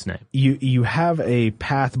Oliver Reed's name. You have a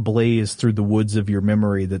path blazed through the woods of your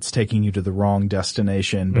memory that's taking you to the wrong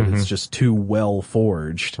destination, but it's just too well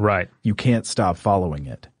forged. Right. You can't stop following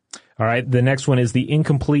it. All right. The next one is the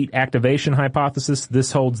incomplete activation hypothesis.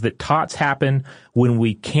 This holds that TOTS happen when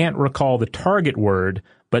we can't recall the target word,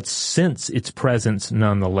 but sense its presence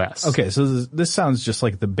nonetheless. Okay, so this sounds just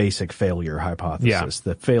like the basic failure hypothesis,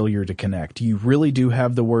 the failure to connect. You really do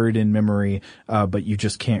have the word in memory, but you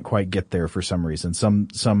just can't quite get there for some reason. Some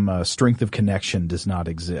strength of connection does not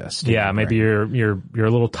exist. Yeah, maybe you're a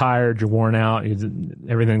little tired, you're worn out,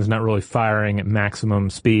 everything's not really firing at maximum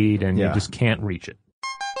speed, and you just can't reach it.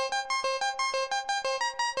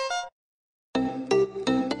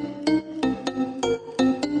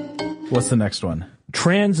 What's the next one?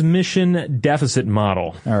 Transmission deficit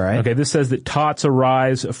model. All right. Okay, this says that TOTS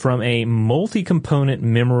arise from a multi-component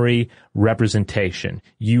memory representation.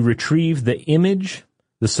 You retrieve the image,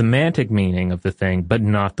 the semantic meaning of the thing, but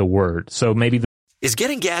not the word. So maybe Is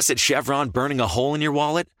getting gas at Chevron burning a hole in your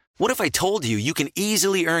wallet? What if I told you you can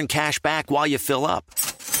easily earn cash back while you fill up?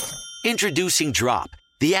 Introducing Drop,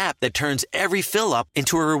 the app that turns every fill up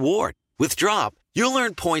into a reward. With Drop, you'll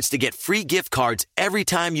earn points to get free gift cards every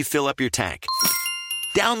time you fill up your tank.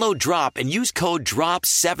 Download Drop and use code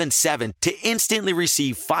DROP77 to instantly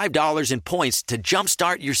receive $5 in points to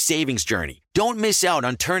jumpstart your savings journey. Don't miss out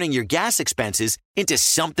on turning your gas expenses into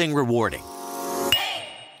something rewarding.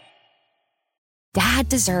 Dad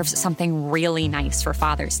deserves something really nice for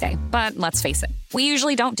Father's Day, but let's face it, we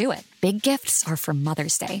usually don't do it. Big gifts are for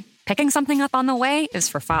Mother's Day. Picking something up on the way is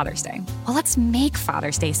for Father's Day. Well, let's make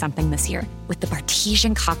Father's Day something this year with the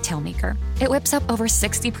Bartesian Cocktail Maker. It whips up over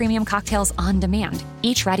 60 premium cocktails on demand,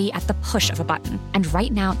 each ready at the push of a button. And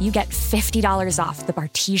right now, you get $50 off the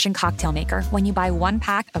Bartesian Cocktail Maker when you buy one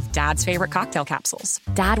pack of Dad's favorite cocktail capsules.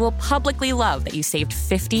 Dad will publicly love that you saved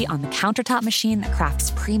 $50 on the countertop machine that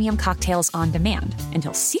crafts premium cocktails on demand. And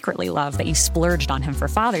he'll secretly love that you splurged on him for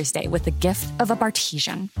Father's Day with the gift of a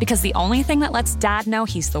Bartesian. Because the only thing that lets Dad know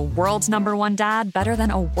he's the world's number one dad better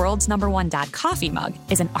than a world's number one dad coffee mug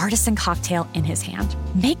is an artisan cocktail in his hand.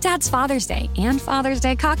 Make Dad's Father's Day and Father's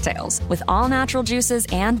Day cocktails with all natural juices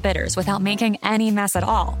and bitters without making any mess at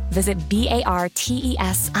all. Visit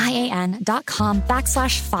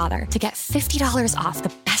BARTESIAN.com/father to get $50 off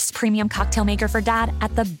the best premium cocktail maker for Dad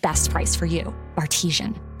at the best price for you.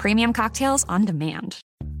 Bartesian. Premium cocktails on demand.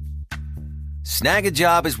 Snag a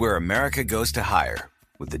Job is where America goes to hire,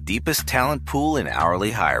 with the deepest talent pool in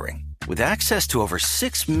hourly hiring. With access to over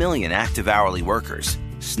 6 million active hourly workers,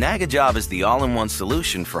 Snag a Job is the all-in-one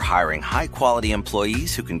solution for hiring high-quality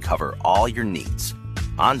employees who can cover all your needs.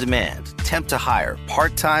 On demand, temp to hire,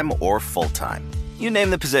 part-time or full-time. You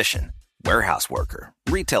name the position. Warehouse worker,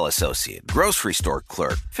 retail associate, grocery store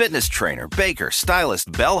clerk, fitness trainer, baker,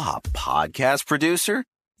 stylist, bellhop, podcast producer.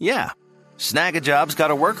 Yeah, Snag a Job's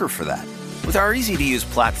got a worker for that. With our easy-to-use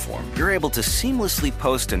platform, you're able to seamlessly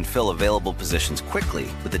post and fill available positions quickly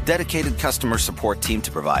with a dedicated customer support team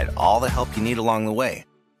to provide all the help you need along the way.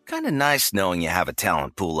 Kind of nice knowing you have a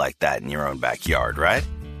talent pool like that in your own backyard, right?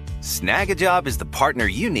 Snag a Job is the partner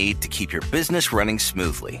you need to keep your business running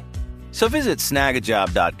smoothly. So visit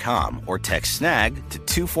snagajob.com or text SNAG to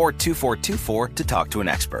 242424 to talk to an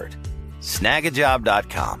expert.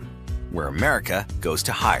 Snagajob.com, where America goes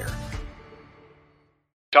to hire.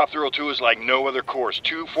 Top Thrill 2 is like no other course.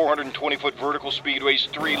 2 420-foot vertical speedways,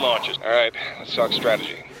 3 launches. All right, let's talk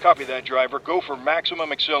strategy. Copy that, driver. Go for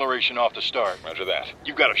maximum acceleration off the start. Roger that.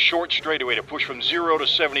 You've got a short straightaway to push from 0 to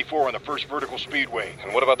 74 on the first vertical speedway.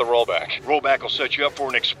 And what about the rollback? Rollback will set you up for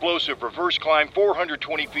an explosive reverse climb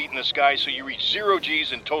 420 feet in the sky so you reach 0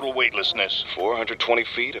 G's in total weightlessness. 420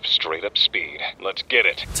 feet of straight-up speed. Let's get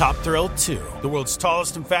it. Top Thrill 2, the world's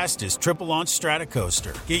tallest and fastest triple-launch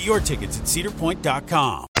Stratocoaster. Get your tickets at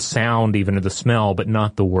cedarpoint.com. Sound even of the smell, but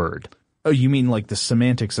not the word. Oh, you mean like the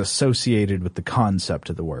semantics associated with the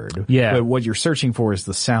concept of the word? Yeah. But what you're searching for is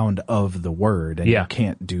the sound of the word, and you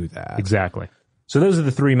can't do that. Exactly. So those are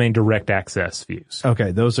the 3 main direct access views.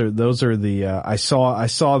 Okay, those are the I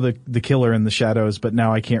saw the killer in the shadows, but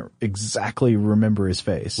now I can't exactly remember his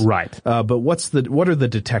face. Right. But what are the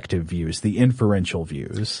detective views, the inferential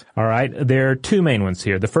views? All right, there are 2 main ones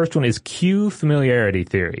here. The first one is cue familiarity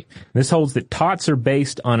theory. This holds that TOTS are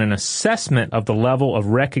based on an assessment of the level of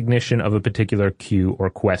recognition of a particular cue or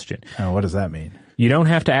question. Oh, what does that mean? You don't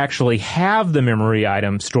have to actually have the memory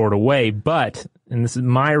item stored away, but, and this is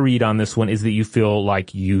my read on this one, is that you feel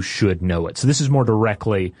like you should know it. So this is more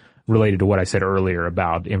directly related to what I said earlier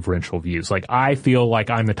about inferential views. Like, I feel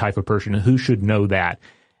like I'm the type of person who should know that,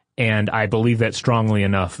 and I believe that strongly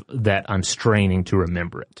enough that I'm straining to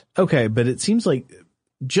remember it. Okay, but it seems like,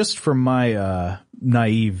 just from my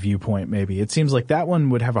naive viewpoint maybe, it seems like that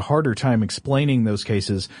one would have a harder time explaining those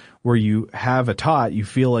cases where you have a tot, you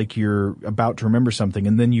feel like you're about to remember something,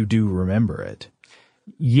 and then you do remember it.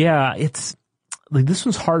 Yeah, it's like this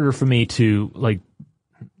one's harder for me to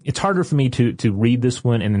it's harder for me to read this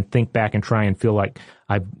one and then think back and try and feel like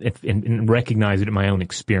and recognize it in my own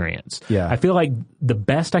experience. Yeah. I feel like the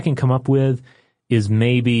best I can come up with is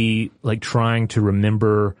maybe like trying to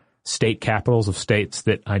remember state capitals of states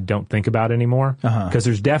that I don't think about anymore. Because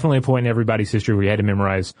there's definitely a point in everybody's history where you had to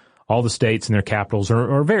memorize all the states and their capitals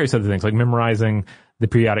or various other things, like memorizing the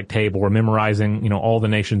periodic table or memorizing, all the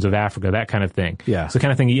nations of Africa, that kind of thing. Yeah. It's the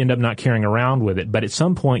kind of thing you end up not carrying around with it. But at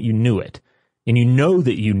some point you knew it. And you know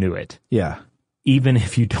that you knew it. Yeah. Even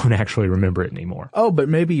if you don't actually remember it anymore. Oh, but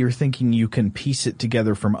maybe you're thinking you can piece it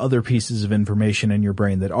together from other pieces of information in your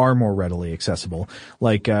brain that are more readily accessible.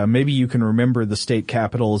 Like, maybe you can remember the state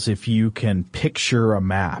capitals if you can picture a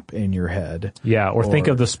map in your head. Yeah, or think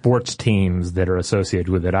of the sports teams that are associated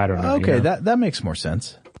with it. I don't know. Okay, that makes more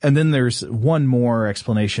sense. And then there's one more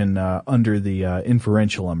explanation under the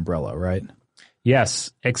inferential umbrella, right?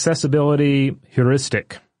 Yes, accessibility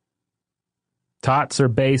heuristic. TOTS are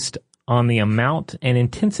based on the amount and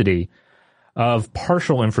intensity of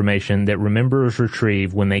partial information that rememberers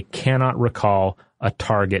retrieve when they cannot recall a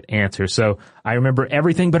target answer. So I remember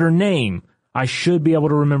everything but her name. I should be able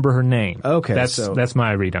to remember her name. Okay. That's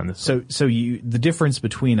my read on this. So the difference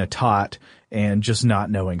between a tot and just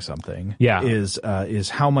not knowing something is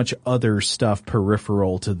how much other stuff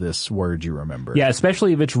peripheral to this word you remember. Yeah,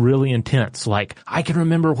 especially if it's really intense. Like, I can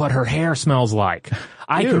remember what her hair smells like. Or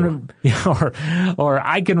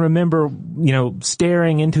I can remember,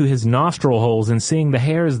 staring into his nostril holes and seeing the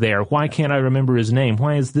hairs there. Why can't I remember his name?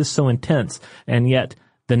 Why is this so intense? And yet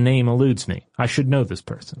the name eludes me. I should know this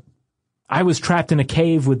person. I was trapped in a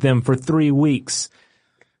cave with them for 3 weeks.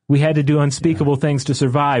 We had to do unspeakable things to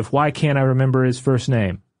survive. Why can't I remember his first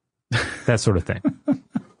name? That sort of thing.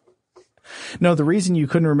 No, the reason you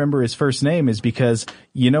couldn't remember his first name is because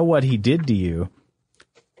you know what he did to you?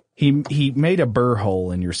 He made a burr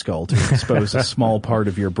hole in your skull to expose a small part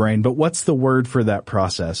of your brain. But what's the word for that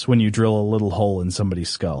process when you drill a little hole in somebody's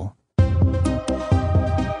skull?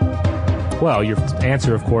 Well, your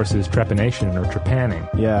answer, of course, is trepanation or trepanning.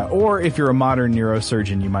 Yeah, or if you're a modern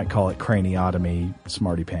neurosurgeon, you might call it craniotomy,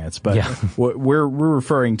 smarty pants. But yeah. we're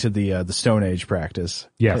referring to the Stone Age practice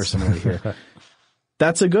personally here.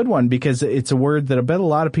 That's a good one because it's a word that I bet a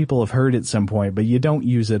lot of people have heard at some point, but you don't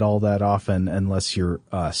use it all that often unless you're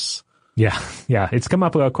us. Yeah, it's come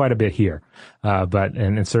up quite a bit here, but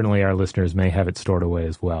certainly our listeners may have it stored away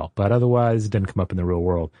as well. But otherwise, it didn't come up in the real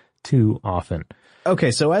world too often.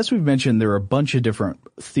 Okay, so as we've mentioned, there are a bunch of different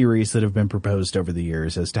theories that have been proposed over the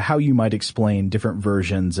years as to how you might explain different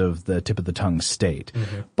versions of the tip of the tongue state.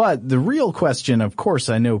 Mm-hmm. But the real question, of course,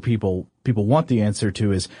 I know people want the answer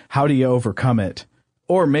to is how do you overcome it?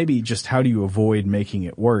 Or maybe just how do you avoid making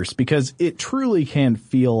it worse? Because it truly can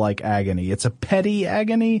feel like agony. It's a petty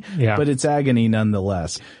agony, but it's agony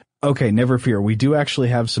nonetheless. Okay, never fear. We do actually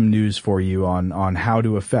have some news for you on how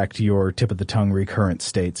to affect your tip of the tongue recurrent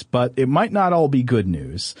states, but it might not all be good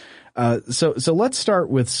news. So let's start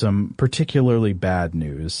with some particularly bad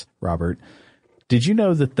news, Robert. Did you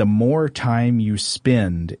know that the more time you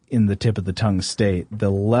spend in the tip of the tongue state, the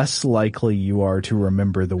less likely you are to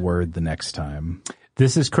remember the word the next time?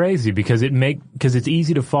 This is crazy because it's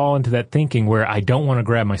easy to fall into that thinking where I don't want to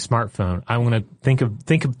grab my smartphone. I want to think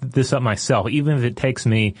of this up myself. Even if it takes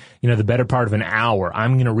me, the better part of an hour,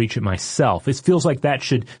 I'm going to reach it myself. It feels like that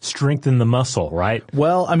should strengthen the muscle, right?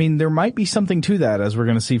 Well, I mean, there might be something to that, as we're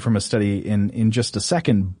going to see from a study in just a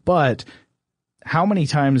second, but how many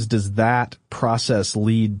times does that process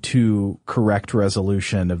lead to correct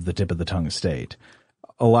resolution of the tip of the tongue state?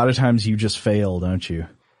 A lot of times you just fail, don't you?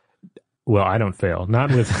 Well, I don't fail. Not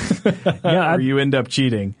with or you end up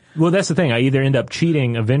cheating. Well, that's the thing. I either end up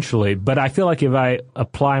cheating eventually, but I feel like if I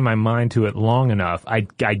apply my mind to it long enough, I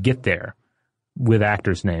get there with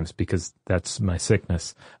actors' names because that's my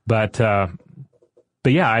sickness. But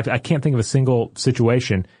yeah, I can't think of a single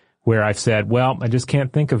situation where I've said, well, I just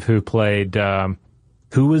can't think of who played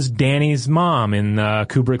who was Danny's mom in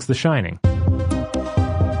Kubrick's The Shining.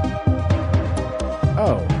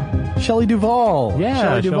 Oh. Shelley Duvall. Yeah,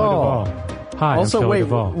 Shelley Duvall. Hi, also, I'm Shelley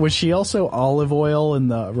Duvall. Was she also olive oil in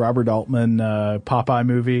the Robert Altman Popeye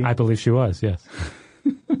movie? I believe she was, yes.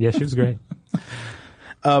 Yeah, she was great.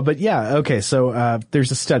 But yeah, okay, so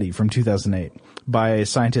there's a study from 2008 by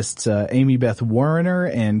scientists Amy Beth Warrener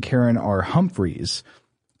and Karen R. Humphreys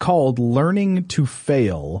called Learning to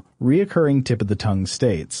Fail, Reoccurring Tip of the Tongue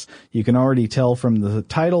States. You can already tell from the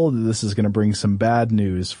title that this is going to bring some bad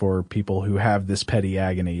news for people who have this petty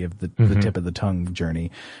agony of the tip of the tongue journey.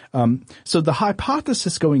 So the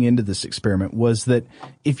hypothesis going into this experiment was that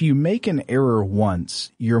if you make an error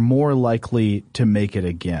once, you're more likely to make it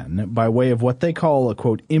again by way of what they call a,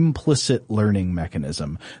 quote, implicit learning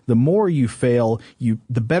mechanism. The more you fail,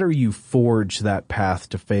 the better you forge that path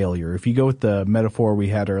to failure. If you go with the metaphor we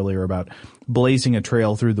had earlier about blazing a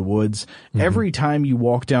trail through the woods, every time you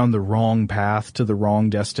walk down the wrong path to the wrong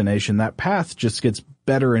destination, that path just gets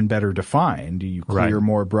better and better defined. You clear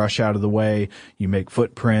more brush out of the way, you make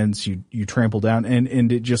footprints, you trample down,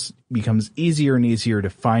 and it just becomes easier and easier to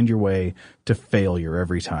find your way to failure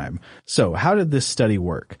every time. So how did this study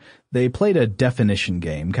work? They played a definition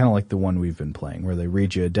game, kind of like the one we've been playing, where they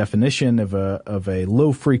read you a definition of a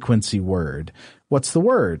low frequency word. What's the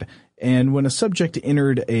word? And when a subject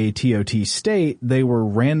entered a TOT state, they were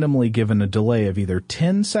randomly given a delay of either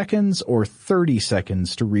 10 seconds or 30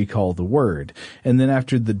 seconds to recall the word. And then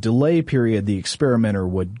after the delay period, the experimenter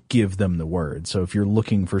would give them the word. So if you're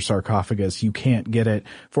looking for sarcophagus, you can't get it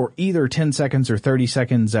for either 10 seconds or 30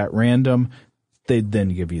 seconds at random. They'd then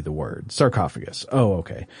give you the word. Sarcophagus. Oh,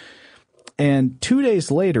 okay. And 2 days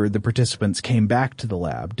later, the participants came back to the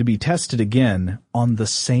lab to be tested again on the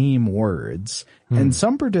same words. And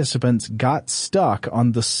some participants got stuck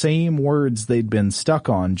on the same words they'd been stuck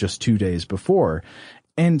on just 2 days before.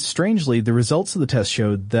 And strangely, the results of the test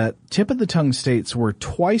showed that tip of the tongue states were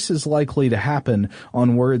twice as likely to happen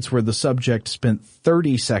on words where the subject spent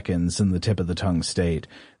 30 seconds in the tip of the tongue state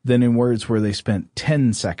than in words where they spent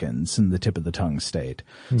 10 seconds in the tip of the tongue state.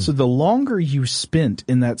 So the longer you spent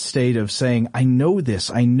in that state of saying, I know this,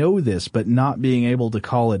 but not being able to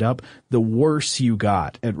call it up, the worse you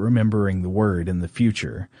got at remembering the word in the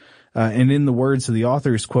future. And in the words of the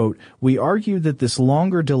authors, quote, we argue that this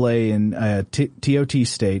longer delay in TOT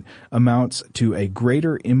state amounts to a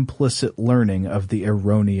greater implicit learning of the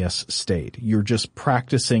erroneous state. You're just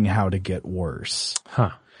practicing how to get worse.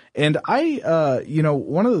 And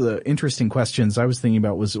one of the interesting questions I was thinking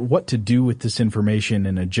about was what to do with this information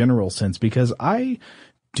in a general sense, because I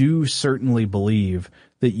do certainly believe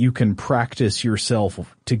that you can practice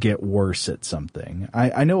yourself to get worse at something.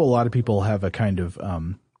 I know a lot of people have a kind of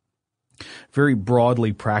very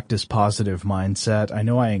broadly practice positive mindset. I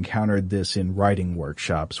know I encountered this in writing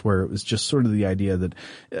workshops where it was just sort of the idea that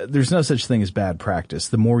there's no such thing as bad practice.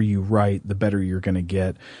 The more you write, the better you're going to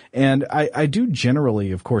get. And I do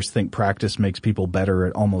generally, of course, think practice makes people better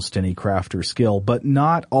at almost any craft or skill, but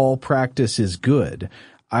not all practice is good.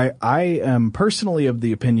 I am personally of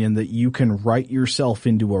the opinion that you can write yourself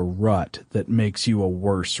into a rut that makes you a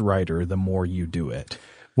worse writer the more you do it.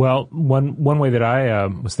 Well, one way that I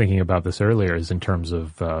was thinking about this earlier is in terms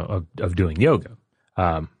of doing yoga.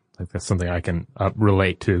 That's something I can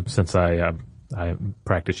relate to since I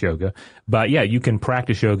practice yoga. But yeah, you can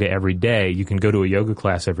practice yoga every day. You can go to a yoga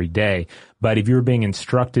class every day. But if you're being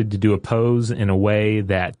instructed to do a pose in a way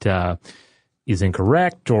that is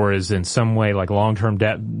incorrect or is in some way like long-term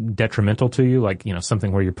detrimental to you, like,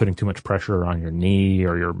 something where you're putting too much pressure on your knee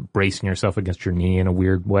or you're bracing yourself against your knee in a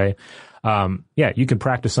weird way, you can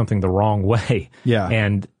practice something the wrong way. Yeah.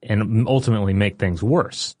 And ultimately make things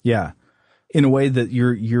worse. Yeah. in a way that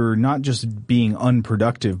you're not just being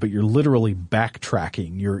unproductive, but you're literally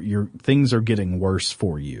backtracking. Your things are getting worse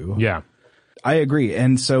for you. Yeah. I agree.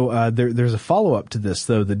 And so there's a follow-up to this,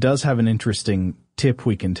 though, that does have an interesting tip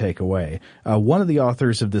we can take away. One of the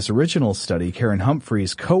authors of this original study, Karen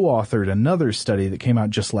Humphreys, co-authored another study that came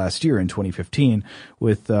out just last year in 2015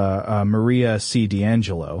 with Maria C.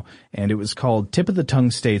 D'Angelo, and it was called Tip of the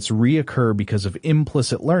Tongue States Reoccur Because of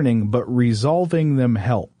Implicit Learning, but Resolving Them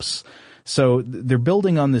Helps. So they're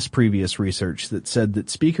building on this previous research that said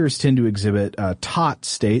that speakers tend to exhibit tot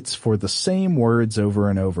states for the same words over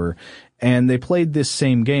and over. And they played this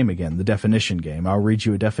same game again, the definition game. I'll read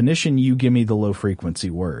you a definition, you give me the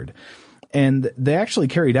low-frequency word. And they actually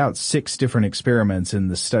carried out 6 different experiments in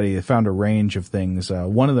the study. They found a range of things.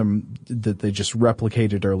 One of them that they just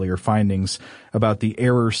replicated earlier findings about the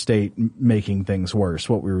error state making things worse,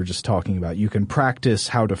 what we were just talking about. You can practice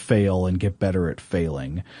how to fail and get better at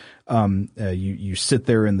failing. You sit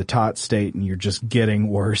there in the tot state and you're just getting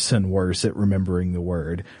worse and worse at remembering the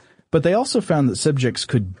word. But they also found that subjects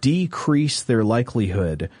could decrease their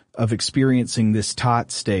likelihood of experiencing this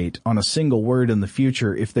tot state on a single word in the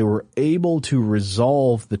future if they were able to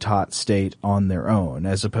resolve the tot state on their own,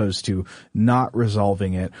 as opposed to not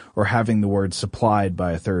resolving it or having the word supplied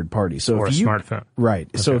by a third party. So or if a smartphone. Right.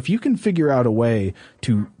 Okay. So if you can figure out a way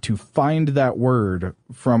to find that word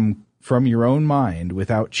from your own mind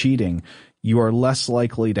without cheating, you are less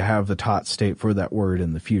likely to have the tot state for that word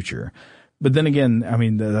in the future. But then again, I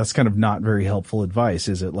mean, that's kind of not very helpful advice,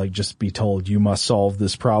 is it? Like, just be told you must solve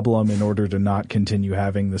this problem in order to not continue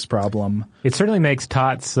having this problem. It certainly makes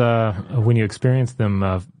tots, when you experience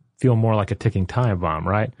them, feel more like a ticking time bomb,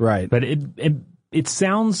 right? Right. But it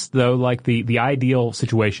sounds, though, like the ideal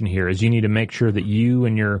situation here is you need to make sure that you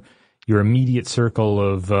and your immediate circle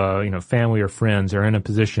of, family or friends are in a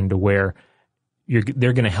position to where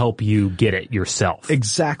they're going to help you get it yourself.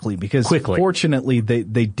 Exactly, because quickly. Fortunately,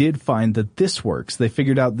 they did find that this works. They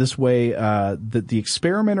figured out this way that the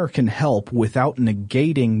experimenter can help without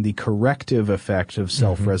negating the corrective effect of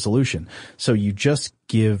self-resolution. So you just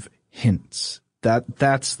give hints.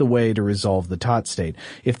 That's the way to resolve the tot state.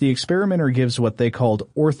 If the experimenter gives what they called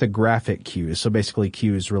orthographic cues, so basically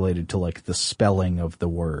cues related to like the spelling of the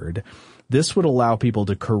word, this would allow people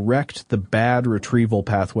to correct the bad retrieval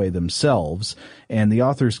pathway themselves, and the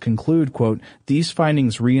authors conclude, quote, these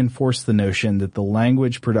findings reinforce the notion that the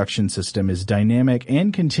language production system is dynamic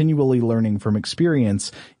and continually learning from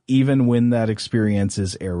experience, even when that experience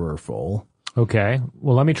is errorful. Okay.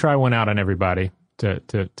 Well, let me try one out on everybody to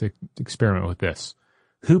experiment with this.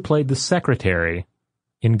 Who played the secretary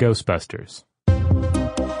in Ghostbusters?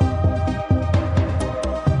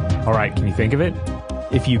 All right, can you think of it?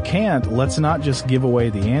 If you can't, let's not just give away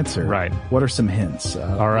the answer. Right. What are some hints?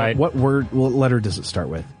 All right. What letter does it start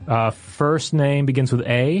with? First name begins with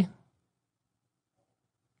A.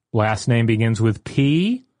 Last name begins with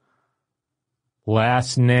P.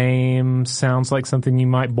 Last name sounds like something you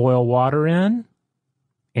might boil water in.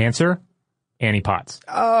 Answer, Annie Potts.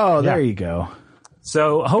 Oh, there you go.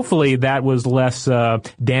 So hopefully that was less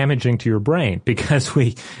damaging to your brain because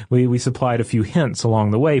we supplied a few hints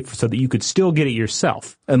along the way so that you could still get it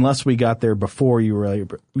yourself. Unless we got there before you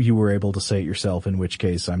were able to say it yourself, in which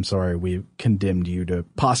case, I'm sorry, we condemned you to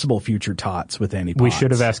possible future tots with Annie Potts. We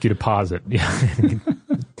should have asked you to pause it.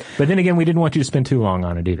 But then again, we didn't want you to spend too long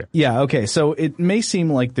on it either. Yeah, okay. So it may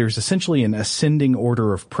seem like there's essentially an ascending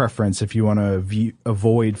order of preference if you want to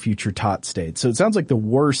avoid future tot states. So it sounds like the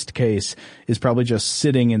worst case is probably just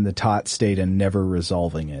sitting in the tot state and never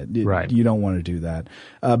resolving it. Right. You don't want to do that.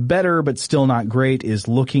 Better but still not great is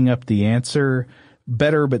looking up the answer.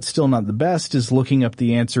 Better but still not the best is looking up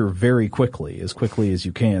the answer very quickly as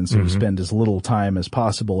you can, so to spend as little time as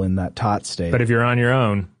possible in that tot state. But if you're on your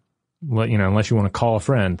own, well, unless you want to call a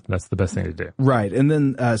friend, that's the best thing to do. Right. And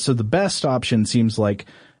then, so the best option seems like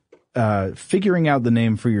figuring out the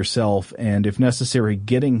name for yourself and, if necessary,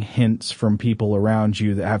 getting hints from people around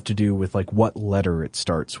you that have to do with like what letter it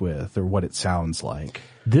starts with or what it sounds like.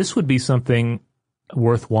 This would be something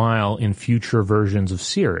worthwhile in future versions of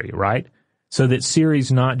Siri, right? So that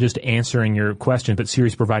Siri's not just answering your question, but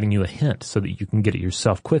Siri's providing you a hint so that you can get it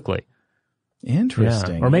yourself quickly.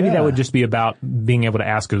 Interesting. Yeah. Or maybe that would just be about being able to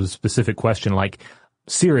ask a specific question like,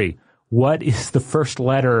 Siri, what is the first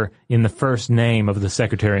letter in the first name of the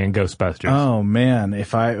secretary in Ghostbusters? Oh man,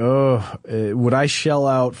 would I shell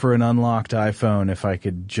out for an unlocked iPhone if I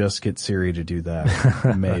could just get Siri to do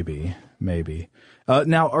that? Maybe.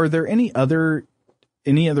 Now, are there any other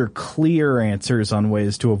clear answers on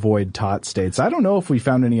ways to avoid tot states? I don't know if we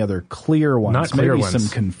found any other clear ones. Not clear Maybe ones. Some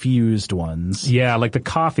confused ones. Yeah, like the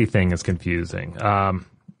coffee thing is confusing.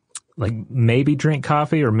 like maybe drink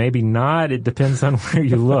coffee or maybe not. It depends on where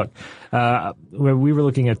you look. We were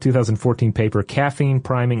looking at a 2014 paper, Caffeine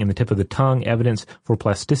Priming in the Tip of the Tongue, Evidence for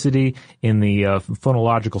Plasticity in the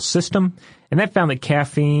Phonological System. And that found that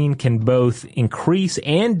caffeine can both increase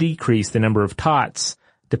and decrease the number of tots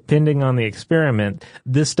depending on the experiment.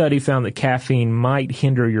 This study found that caffeine might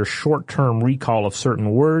hinder your short-term recall of certain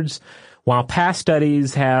words, while past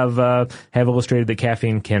studies have illustrated that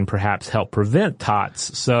caffeine can perhaps help prevent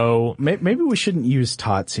tots. So maybe we shouldn't use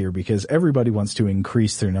tots here because everybody wants to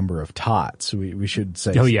increase their number of tots. We should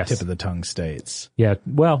say tip of the tongue states. Yeah,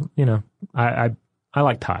 well, I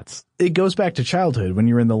like tots. It goes back to childhood when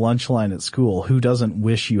you're in the lunch line at school. Who doesn't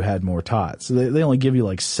wish you had more tots? They only give you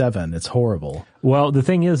like 7. It's horrible. Well, the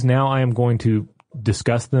thing is, now I am going to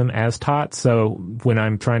discuss them as tots. So when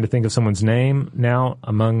I'm trying to think of someone's name now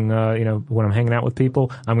among, when I'm hanging out with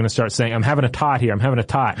people, I'm going to start saying, I'm having a tot here. I'm having a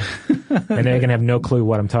tot. And they're going to have no clue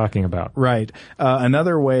what I'm talking about. Right.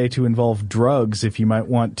 Another way to involve drugs, if you might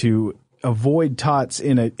want to avoid tots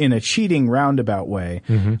in a cheating roundabout way,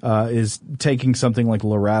 is taking something like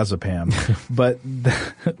lorazepam. But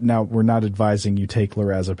now we're not advising you take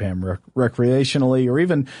lorazepam recreationally or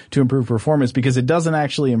even to improve performance, because it doesn't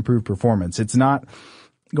actually improve performance. It's not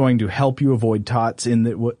going to help you avoid tots in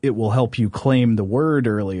that it will help you claim the word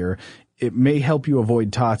earlier. It may help you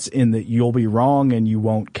avoid tots in that you'll be wrong and you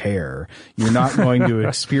won't care. You're not going to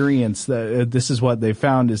experience that. This is what they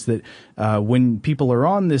found, is that when people are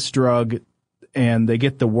on this drug and they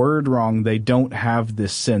get the word wrong, they don't have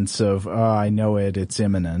this sense of, I know it, it's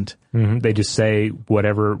imminent. Mm-hmm. They just say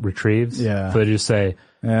whatever retrieves. Yeah. So they just say,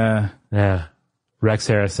 Rex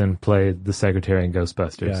Harrison played the secretary in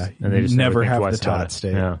Ghostbusters. Yeah. And they just never have the tot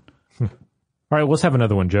state. Yeah. All right, let's have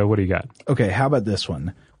another one, Joe. What do you got? Okay, how about this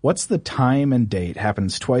one? What's the time and date,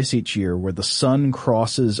 happens twice each year, where the sun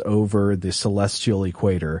crosses over the celestial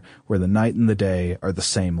equator, where the night and the day are the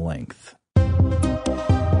same length?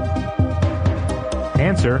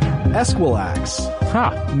 Answer: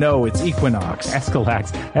 Esquilax. No, it's equinox.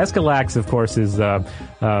 Esquilax. Esquilax, of course, is a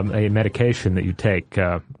medication that you take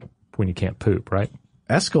when you can't poop, right?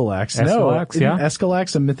 Esquilax? Esquilax, no. Yeah. Isn't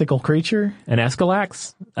Esquilax a mythical creature? An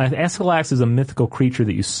Esquilax? Esquilax is a mythical creature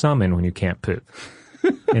that you summon when you can't poop.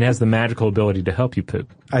 It has the magical ability to help you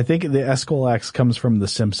poop. I think the Esquilax comes from The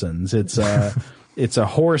Simpsons. It's a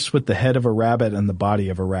horse with the head of a rabbit and the body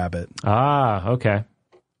of a rabbit. Ah, okay.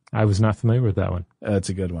 I was not familiar with that one. That's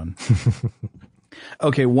a good one.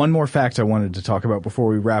 Okay, one more fact I wanted to talk about before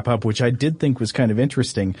we wrap up, which I did think was kind of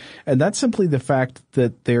interesting, and that's simply the fact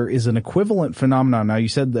that there is an equivalent phenomenon. Now, you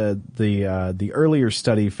said the earlier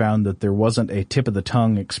study found that there wasn't a tip of the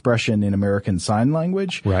tongue expression in American Sign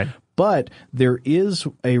Language. Right. But there is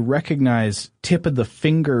a recognized tip of the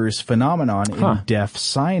fingers phenomenon in deaf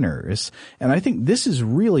signers. And I think this is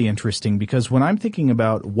really interesting because when I'm thinking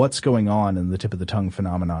about what's going on in the tip of the tongue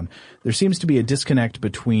phenomenon, there seems to be a disconnect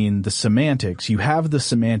between the semantics. You have the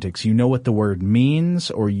semantics. You know what the word means,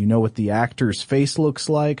 or you know what the actor's face looks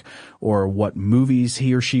like, or what movies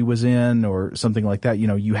he or she was in, or something like that. You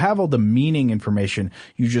know, you have all the meaning information.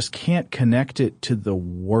 You just can't connect it to the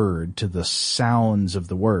word, to the sounds of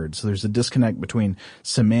the word. So there's a disconnect between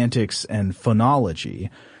semantics and phonology.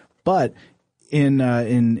 But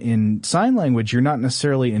in sign language, you're not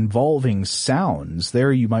necessarily involving sounds.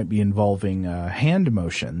 There you might be involving hand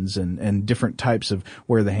motions and different types of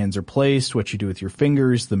where the hands are placed, what you do with your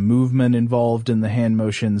fingers, the movement involved in the hand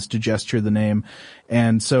motions to gesture the name.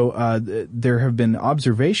 And so there have been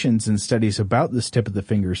observations and studies about this tip of the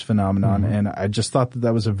fingers phenomenon, and I just thought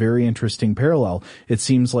that was a very interesting parallel. It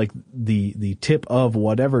seems like the tip of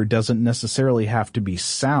whatever doesn't necessarily have to be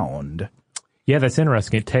sound. Yeah, that's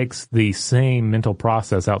interesting. It takes the same mental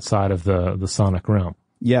process outside of the sonic realm.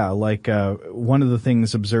 Yeah, like one of the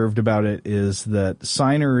things observed about it is that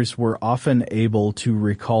signers were often able to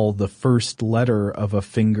recall the first letter of a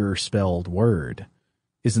finger-spelled word.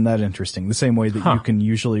 Isn't that interesting? The same way that you can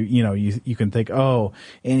usually, you can think, oh,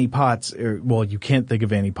 Annie Potts, well, you can't think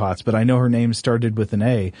of Annie Potts, but I know her name started with an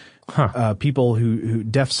A. People who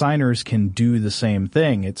deaf signers can do the same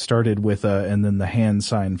thing. It started with and then the hand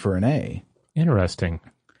sign for an A. Interesting.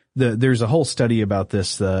 There's a whole study about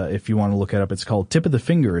this, if you want to look it up. It's called Tip of the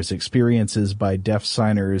Fingers, Experiences by Deaf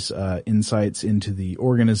Signers, Insights into the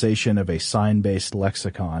Organization of a Sign-Based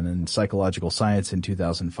Lexicon in Psychological Science in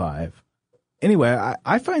 2005. Anyway,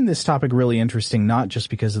 I find this topic really interesting, not just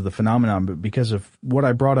because of the phenomenon, but because of what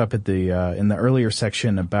I brought up at in the earlier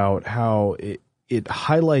section about how it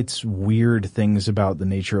highlights weird things about the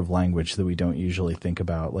nature of language that we don't usually think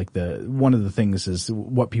about. Like one of the things is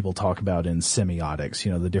what people talk about in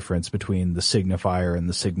semiotics, the difference between the signifier and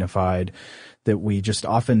the signified, that we just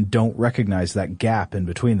often don't recognize that gap in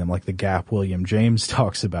between them, like the gap William James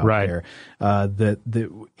talks about there.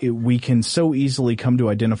 We can so easily come to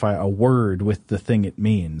identify a word with the thing it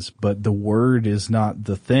means, but the word is not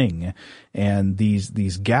the thing. And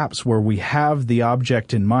these gaps where we have the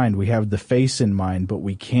object in mind, we have the face in mind, but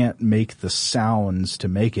we can't make the sounds to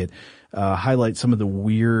make it, highlight some of the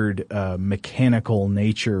weird mechanical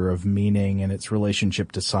nature of meaning and its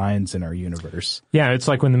relationship to signs in our universe. Yeah, it's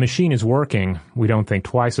like when the machine is working, we don't think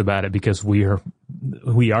twice about it because we are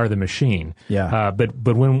the machine. Yeah.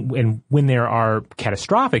 But when there are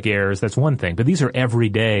catastrophic errors, that's one thing. But these are every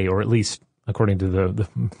day, or at least according to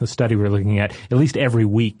the study we're looking at least every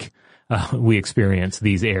week. We experience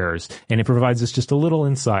these errors, and it provides us just a little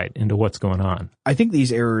insight into what's going on. I think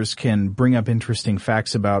these errors can bring up interesting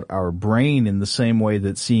facts about our brain in the same way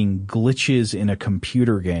that seeing glitches in a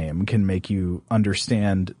computer game can make you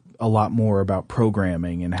understand a lot more about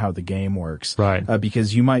programming and how the game works. Right.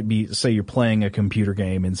 Because you might say you're playing a computer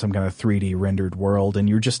game in some kind of 3D rendered world and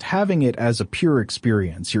you're just having it as a pure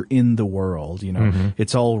experience. You're in the world,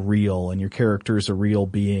 It's all real and your character is a real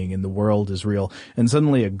being and the world is real. And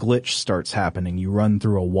suddenly a glitch starts happening. You run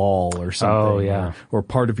through a wall or something. Oh, yeah. Or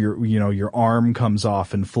part of your arm comes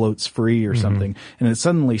off and floats free or something. And it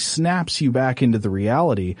suddenly snaps you back into the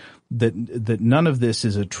reality that none of this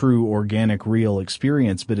is a true organic real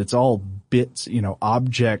experience, but it's all bits,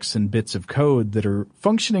 objects and bits of code that are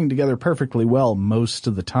functioning together perfectly well most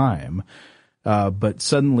of the time. But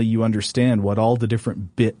suddenly you understand what all the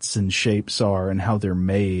different bits and shapes are and how they're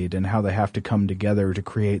made and how they have to come together to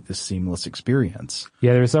create this seamless experience.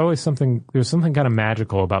 Yeah, there's something kind of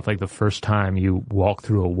magical about like the first time you walk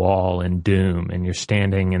through a wall in Doom and you're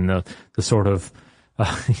standing in the sort of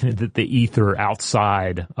the ether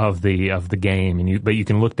outside of the game, but you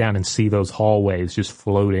can look down and see those hallways just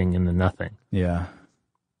floating in the nothing. Yeah,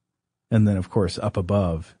 and then of course up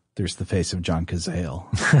above there's the face of John Cazale,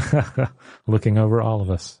 looking over all of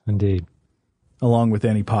us. Indeed, along with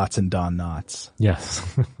Annie Potts and Don Knotts. Yes,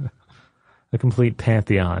 a complete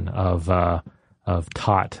pantheon of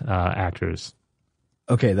taut actors.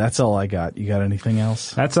 Okay, that's all I got. You got anything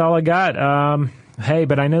else? That's all I got. Hey,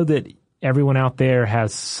 but I know that everyone out there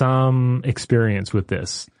has some experience with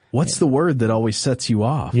this. What's the word that always sets you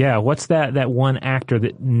off? Yeah, what's that one actor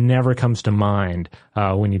that never comes to mind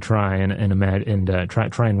when you try and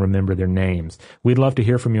try and remember their names? We'd love to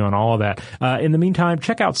hear from you on all of that. In the meantime,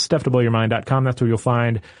 check out stufftoblowyourmind.com. That's where you'll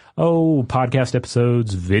find podcast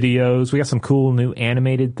episodes, videos. We got some cool new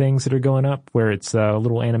animated things that are going up where it's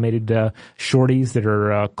little animated shorties that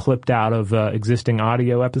are clipped out of existing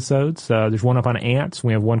audio episodes. There's one up on ants.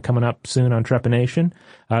 We have one coming up soon on trepanation.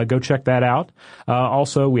 Go check that out.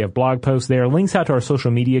 Also, we have blog posts there. Links out to our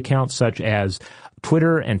social media accounts such as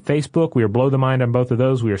Twitter and Facebook. We are Blow the Mind on both of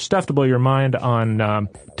those. We are Stuff to Blow Your Mind on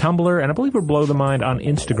Tumblr, and I believe we're Blow the Mind on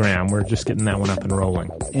Instagram. We're just getting that one up and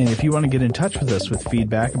rolling. And if you want to get in touch with us with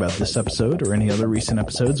feedback about this episode or any other recent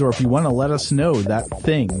episodes, or if you want to let us know that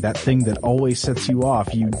thing that always sets you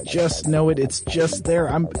off, you just know it, it's just there,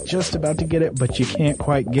 I'm just about to get it, but you can't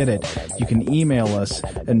quite get it, you can email us,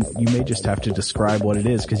 and you may just have to describe what it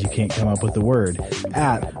is because you can't come up with the word,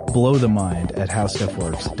 at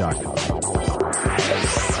blowthemind@howstuffworks.com.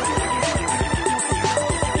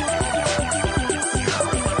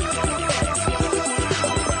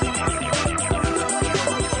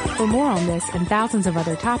 For more on this and thousands of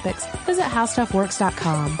other topics, visit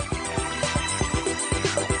howstuffworks.com.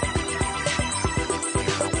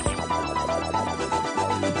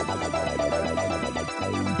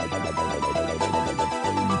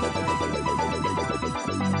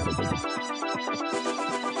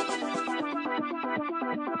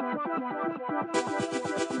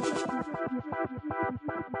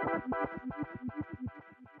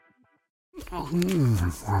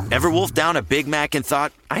 Ever wolfed down a Big Mac and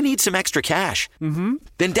thought, I need some extra cash? Mm-hmm.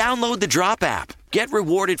 Then download the Drop app. Get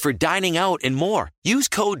rewarded for dining out and more. Use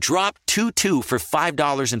code DROP22 for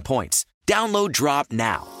 $5 in points. Download Drop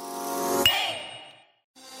now.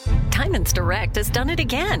 Diamonds Direct has done it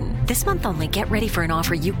again. This month only, get ready for an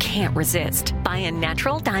offer you can't resist. Buy a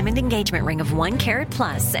natural diamond engagement ring of 1 carat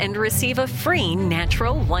plus and receive a free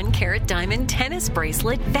natural 1 carat diamond tennis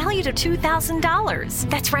bracelet valued at $2,000.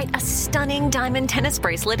 That's right, a stunning diamond tennis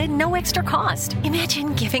bracelet at no extra cost.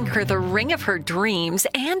 Imagine giving her the ring of her dreams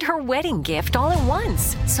and her wedding gift all at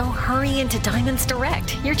once. So hurry into Diamonds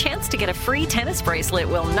Direct. Your chance to get a free tennis bracelet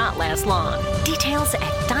will not last long. Details at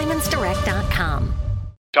diamondsdirect.com.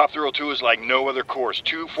 Top Thrill 2 is like no other course.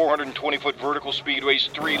 2 420-foot vertical speedways,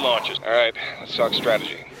 3 launches. All right, let's talk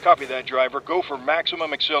strategy. Copy that, driver. Go for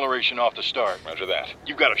maximum acceleration off the start. Roger that.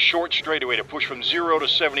 You've got a short straightaway to push from 0 to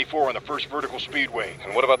 74 on the first vertical speedway.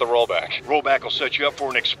 And what about the rollback? Rollback will set you up for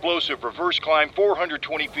an explosive reverse climb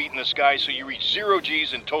 420 feet in the sky so you reach 0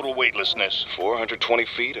 G's in total weightlessness. 420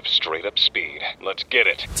 feet of straight-up speed. Let's get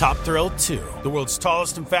it. Top Thrill 2, the world's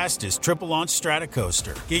tallest and fastest triple-launch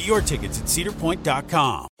Stratocoaster. Get your tickets at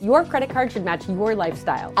cedarpoint.com. Your credit card should match your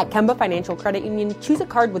lifestyle. At Kemba Financial Credit Union, choose a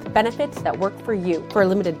card with benefits that work for you. For a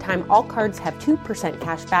limited time, all cards have 2%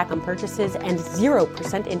 cash back on purchases and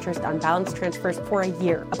 0% interest on balance transfers for a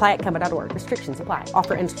year. Apply at Kemba.org. Restrictions apply.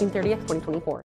 Offer ends June 30th, 2024.